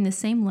 having the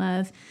same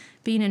love,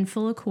 being in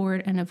full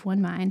accord and of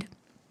one mind.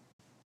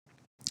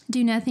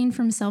 Do nothing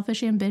from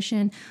selfish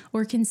ambition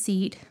or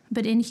conceit,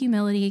 but in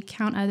humility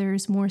count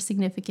others more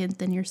significant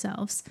than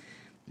yourselves.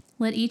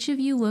 Let each of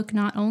you look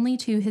not only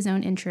to his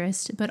own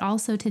interest, but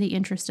also to the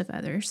interest of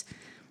others.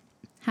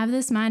 Have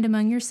this mind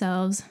among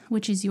yourselves,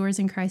 which is yours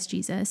in Christ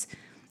Jesus,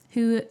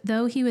 who,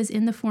 though he was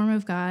in the form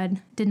of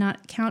God, did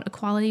not count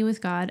equality with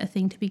God a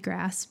thing to be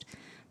grasped,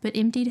 but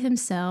emptied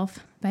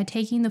himself by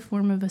taking the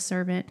form of a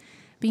servant,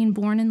 being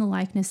born in the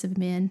likeness of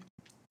men.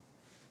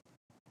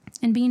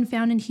 And being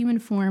found in human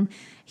form,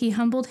 he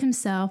humbled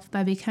himself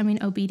by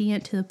becoming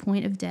obedient to the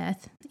point of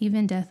death,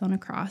 even death on a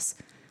cross.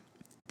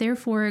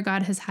 Therefore,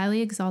 God has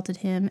highly exalted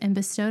him and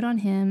bestowed on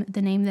him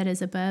the name that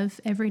is above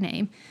every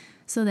name,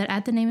 so that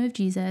at the name of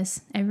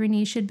Jesus, every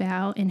knee should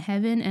bow in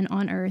heaven and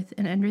on earth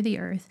and under the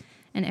earth,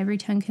 and every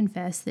tongue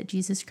confess that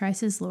Jesus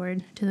Christ is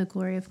Lord, to the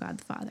glory of God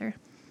the Father."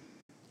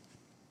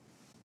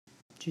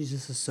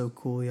 Jesus is so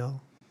cool,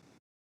 y'all.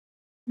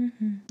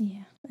 Mm-hmm.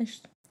 Yeah.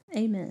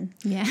 Amen.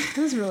 Yeah. That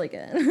was really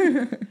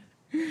good.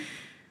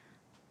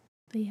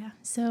 But yeah,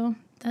 so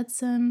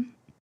that's,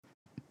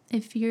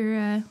 if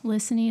you're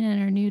listening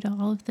and are new to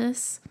all of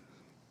this,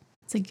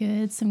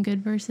 it's some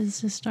good verses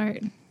to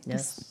start.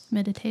 Yes. Just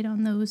meditate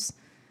on those.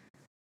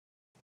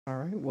 All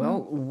right.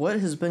 Well, what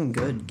has been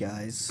good,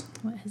 guys?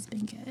 What has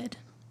been good?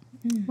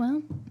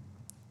 Well,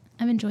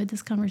 I've enjoyed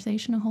this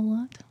conversation a whole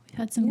lot. We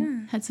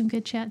had some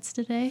good chats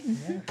today.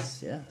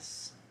 Yes,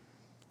 yes.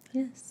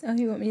 Yes. Oh,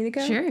 you want me to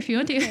go? Sure, if you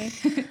want to.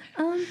 Okay.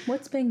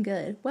 What's been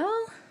good?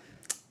 Well,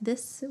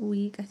 this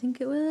week, I think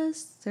it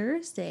was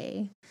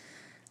Thursday,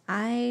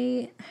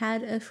 I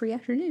had a free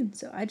afternoon,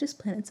 so I just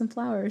planted some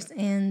flowers,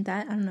 and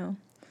that, I don't know,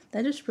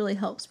 that just really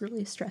helps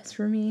relieve stress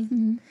for me,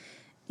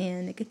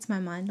 and it gets my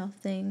mind off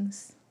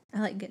things. I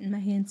like getting my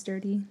hands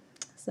dirty,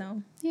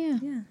 so Yeah.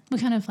 yeah.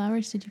 What kind of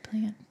flowers did you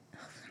plant?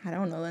 I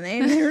don't know the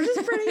name. They were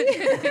just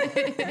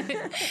pretty.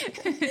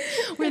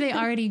 Were they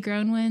already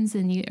grown ones,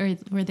 or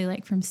were they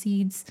like from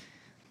seeds?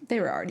 They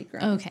were already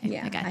grown. Okay,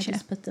 Yeah, I gotcha. I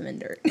just put them in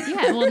dirt.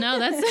 Yeah, well, no,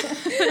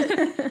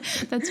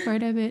 that's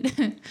part of it.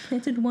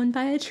 Planted one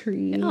by a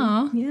tree.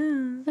 Aw.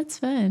 Yeah. That's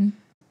fun.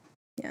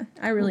 Yeah,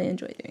 I really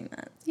enjoy doing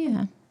that.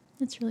 Yeah,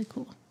 that's really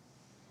cool.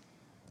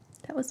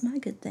 That was my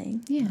good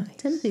thing. Yeah.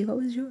 Timothy, what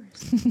was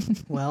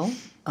yours? Well,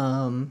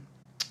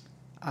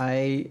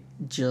 I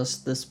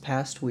just this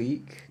past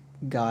week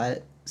got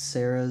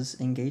Sarah's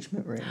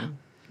engagement ring.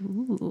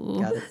 Ooh.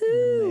 Got it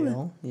in the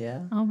mail.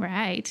 Yeah. All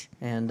right.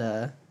 And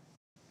the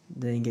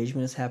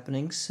engagement is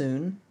happening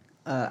soon.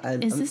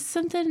 Is this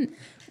something?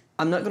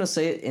 I'm not going to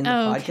say it in the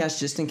Okay. podcast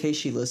just in case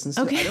she listens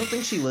to it. I don't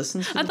think she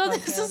listens to I the thought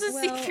podcast. this was a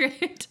Well,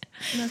 secret.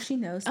 No, she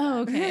knows that. Oh,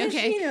 okay,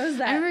 okay. She knows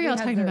that. I remember we y'all have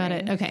talking the about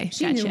ring. it. Okay,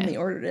 She knew gotcha. when we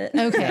ordered it.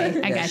 Okay,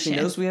 I Yeah, gotcha. she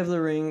knows we have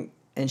the ring,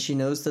 and she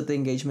knows that the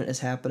engagement is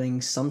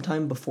happening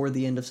sometime before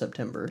the end of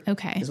September.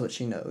 Okay. Is what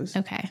she knows.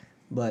 Okay.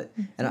 But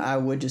and I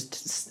would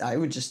just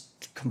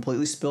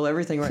completely spill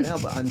everything right now,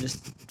 but I'm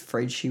just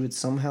afraid she would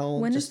somehow.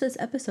 When is just, this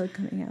episode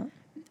coming out?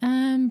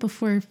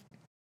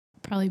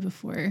 Probably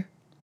before.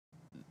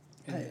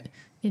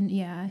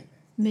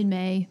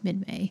 Mid-May.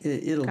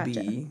 It'll Gotcha.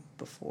 be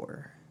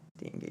before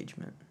the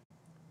engagement.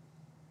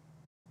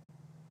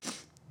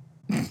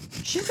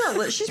 She's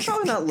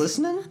probably not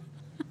listening.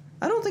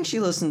 I don't think she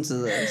listens to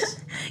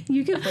this.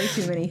 You give way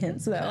too many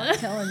hints, though. I'm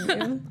telling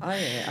you.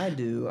 I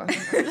do. I'm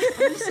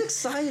just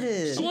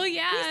excited. Well,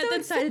 yeah, He's so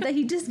excited that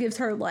he just gives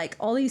her like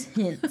all these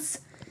hints.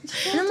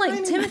 And I'm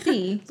like,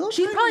 Timothy, Those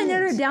she tiny probably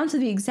narrowed ones. it down to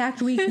the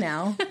exact week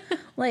now.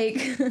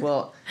 Like,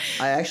 Well,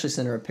 I actually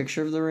sent her a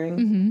picture of the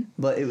ring,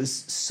 but it was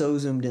so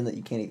zoomed in that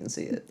you can't even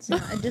see it. So.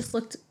 it just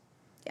looked,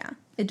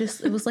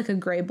 it was like a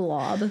gray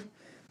blob.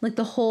 Like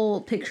the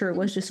whole picture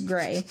was just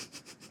gray.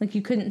 Like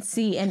you couldn't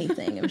see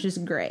anything. It was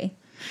just gray.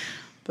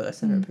 But I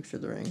sent her a picture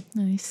of the ring.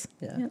 Nice.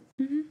 Yeah.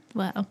 Yep.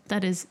 Wow,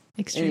 that is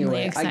extremely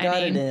Anyway, exciting. I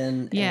got it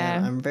in. Yeah.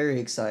 And I'm very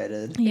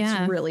excited.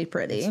 Yeah. It's really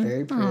pretty. It's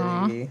very pretty.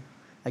 Aw.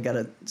 I got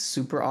a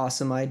super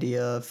awesome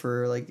idea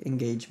for like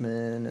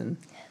engagement and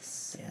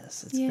Yes.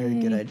 yes, it's a very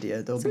good Yay.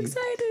 idea. There'll So be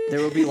excited. there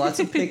will be lots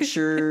of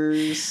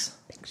pictures.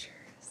 Pictures.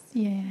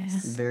 Yeah.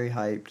 Very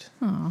hyped.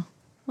 Oh,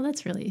 well,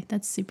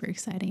 that's super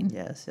exciting.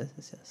 Yes, yes,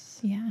 yes, yes.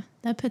 Yeah,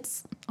 that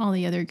puts all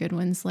the other good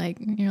ones like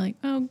you're like,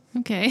 oh,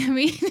 okay. I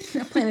mean,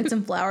 Planted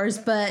some flowers,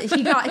 but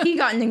he got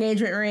an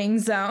engagement ring,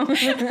 so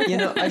You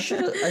know, I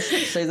should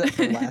say that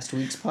for last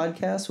week's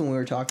podcast when we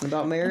were talking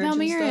about marriage. About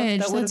and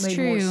marriage, stuff. That would have that's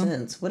made more true.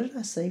 sense. What did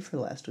I say for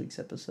last week's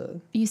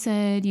episode? you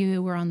said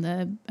you were on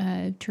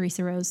the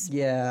Teresa Rose.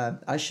 Yeah,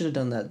 I should have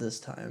done that this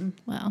time.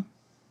 Well,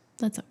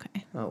 that's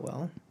okay. Oh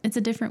well, It's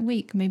a different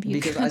week. Maybe you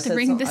because got I the said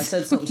ring I this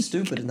said something week.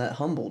 stupid and that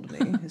humbled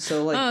me.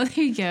 So like, Oh,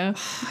 there you go.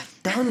 I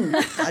done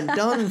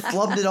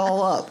flubbed it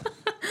all up.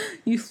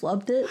 you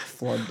flubbed it.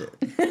 Flubbed it.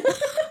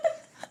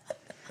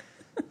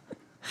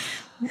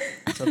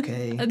 It's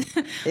okay.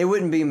 It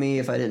wouldn't be me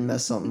if I didn't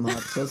mess something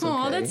up. So it's okay.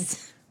 Oh,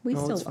 that's We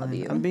No, still it's love fine.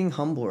 you. I'm being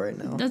humble right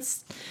now.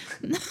 that's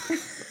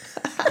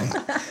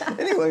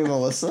Anyway,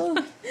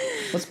 Melissa,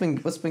 what's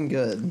been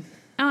good?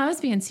 Oh, I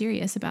was being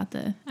serious about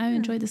I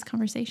enjoyed this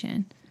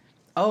conversation.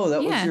 Oh,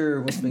 that was Yeah.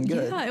 your what's been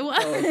good. Yeah, it was.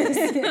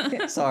 Oh,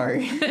 okay.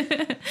 Sorry.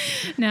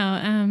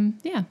 No,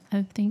 yeah,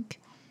 I think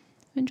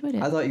I enjoyed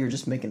it. I thought you were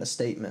just making a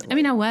statement. I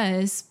mean, I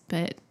was,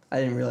 but I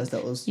didn't realize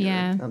that was.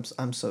 Yeah.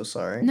 I'm so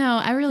sorry. no,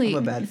 I really. I'm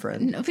a bad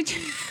friend. No, but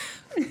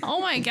oh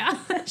my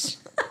gosh.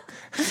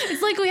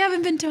 It's like we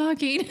haven't been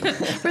talking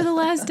for the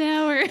last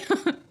hour.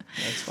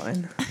 That's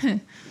fine.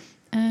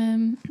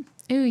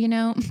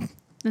 Ooh,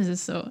 this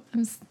is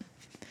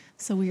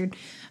so weird.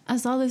 I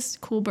saw this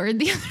cool bird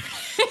the other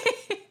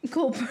day.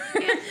 Cool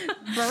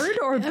bird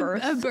or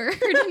birth? A bird.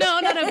 No,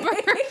 not a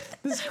bird.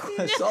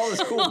 I saw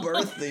this cool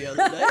birth the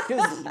other day. It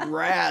was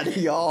rad,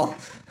 y'all.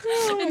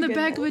 In the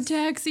back of a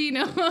taxi,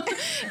 It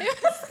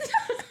was,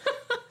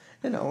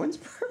 In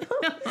Owensboro.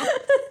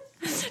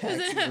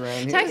 Taxis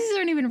around here. taxis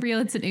aren't even real.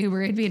 It's an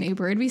Uber. It'd be an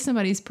Uber. It'd be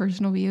somebody's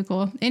personal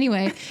vehicle.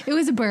 Anyway, it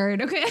was a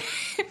bird. Okay.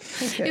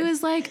 Okay. It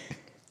was like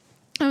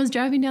I was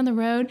driving down the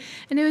road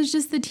and it was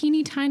just the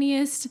teeny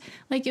tiniest,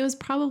 like it was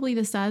probably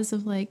the size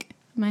of like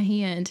my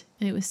hand.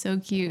 And it was so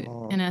cute.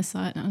 Aw. And I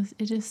saw it and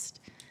it just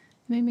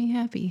made me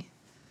happy.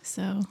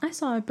 So I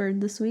saw a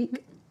bird this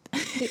week.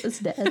 It was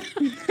dead.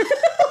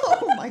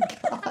 Oh my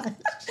god.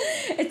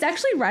 It's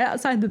actually right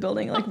outside the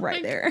building, like oh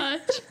right my there.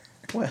 gosh.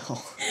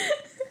 Well,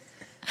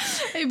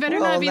 It better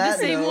Well, not on be the that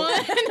same note-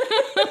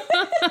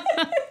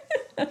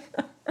 one.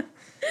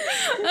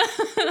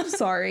 I'm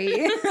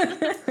sorry.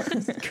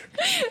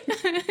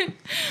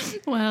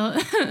 Well,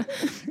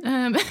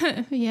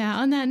 yeah,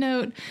 on that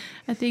note,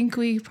 I think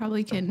we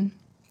probably can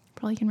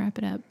wrap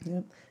it up.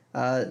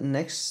 yep.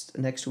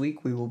 Next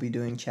week we will be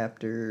doing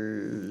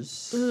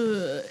chapters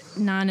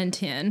 9 and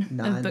 10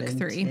 9 of book and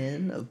 3.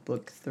 10 of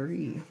book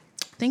 3.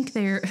 I think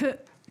they're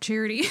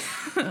Charity.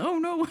 Oh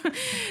no,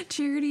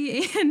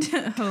 Charity and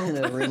And Hope.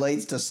 it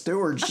relates to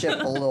stewardship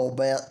a little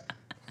bit.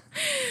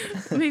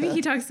 Maybe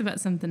he talks about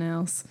something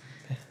else.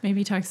 Maybe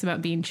he talks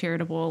about being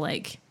charitable,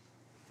 like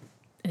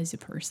as a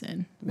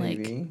person, like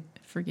Maybe.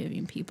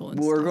 forgiving people. And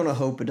Well, we're stuff. going to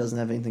hope it doesn't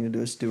have anything to do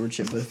with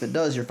stewardship, but if it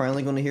does, you're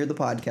finally going to hear the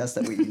podcast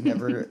that we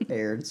never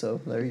aired. So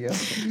there you go.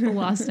 The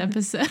lost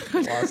episode.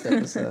 Lost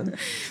episode.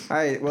 All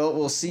right. Well,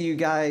 we'll see you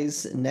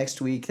guys next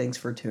week. Thanks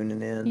for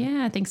tuning in.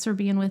 Yeah, thanks for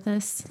being with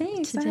us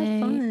Thanks. I today.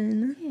 had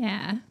fun.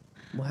 Yeah.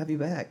 We'll have you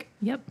back.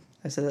 Yep.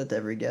 I said that to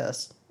every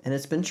guest, and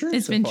it's been true.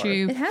 It's so been far.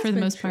 true It has for the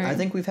been most true. part. I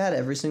think we've had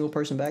every single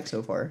person back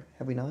so far.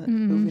 Have we not? Who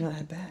have we not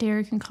had back?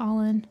 Derek and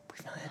Colin.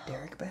 We've not had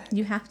Derek back.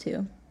 You have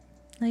to.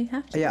 No, you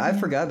have to. Yeah, I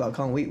forgot about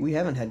Colin. We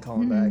haven't had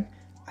Colin back.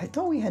 I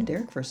thought we had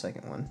Derek for a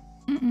second one.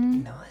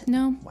 Not.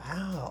 No.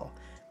 Wow.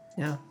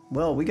 Yeah.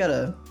 Well, we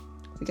gotta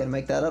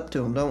make that up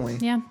to him, don't we?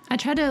 Yeah. I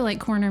tried to like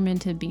corner him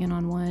into being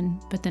on one,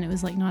 but then it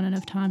was like not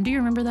enough time. Do you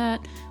remember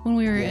that when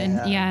we were in?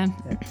 Yeah.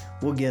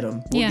 We'll get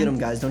them. We'll Yeah. get them,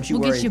 guys. Don't you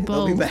We'll worry. get you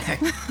They'll be both. back.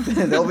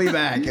 They'll be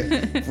back.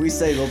 If we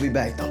say they'll be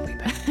back, they'll be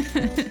back.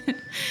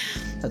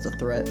 That's a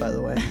threat, by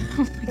the way.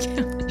 Oh my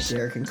gosh.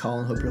 Derek and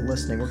Colin, hope you're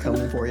listening. We're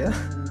coming for you.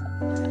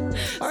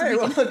 All right.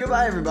 Well,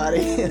 goodbye,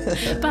 everybody.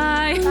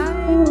 Bye.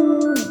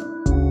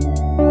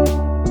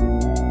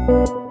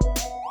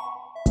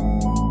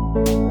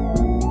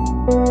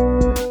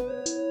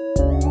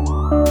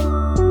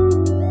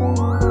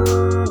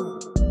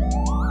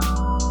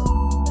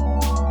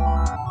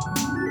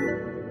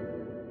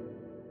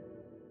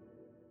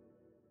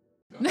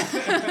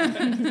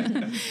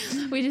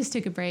 We just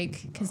took a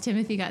break because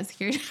Timothy got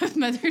scared of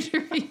Mother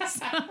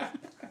Teresa.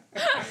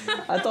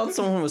 I thought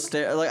someone was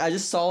staring. Like, I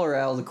just saw her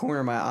out of the corner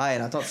of my eye,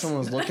 and I thought someone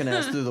was looking at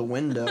us through the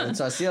window. And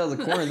so I see out of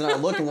the corner, and then I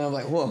look, and then I'm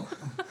like, whoa.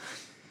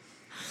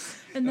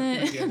 And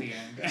then At the end.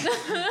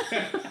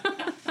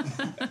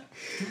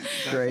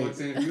 Great. That's what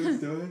St. Luke's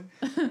doing.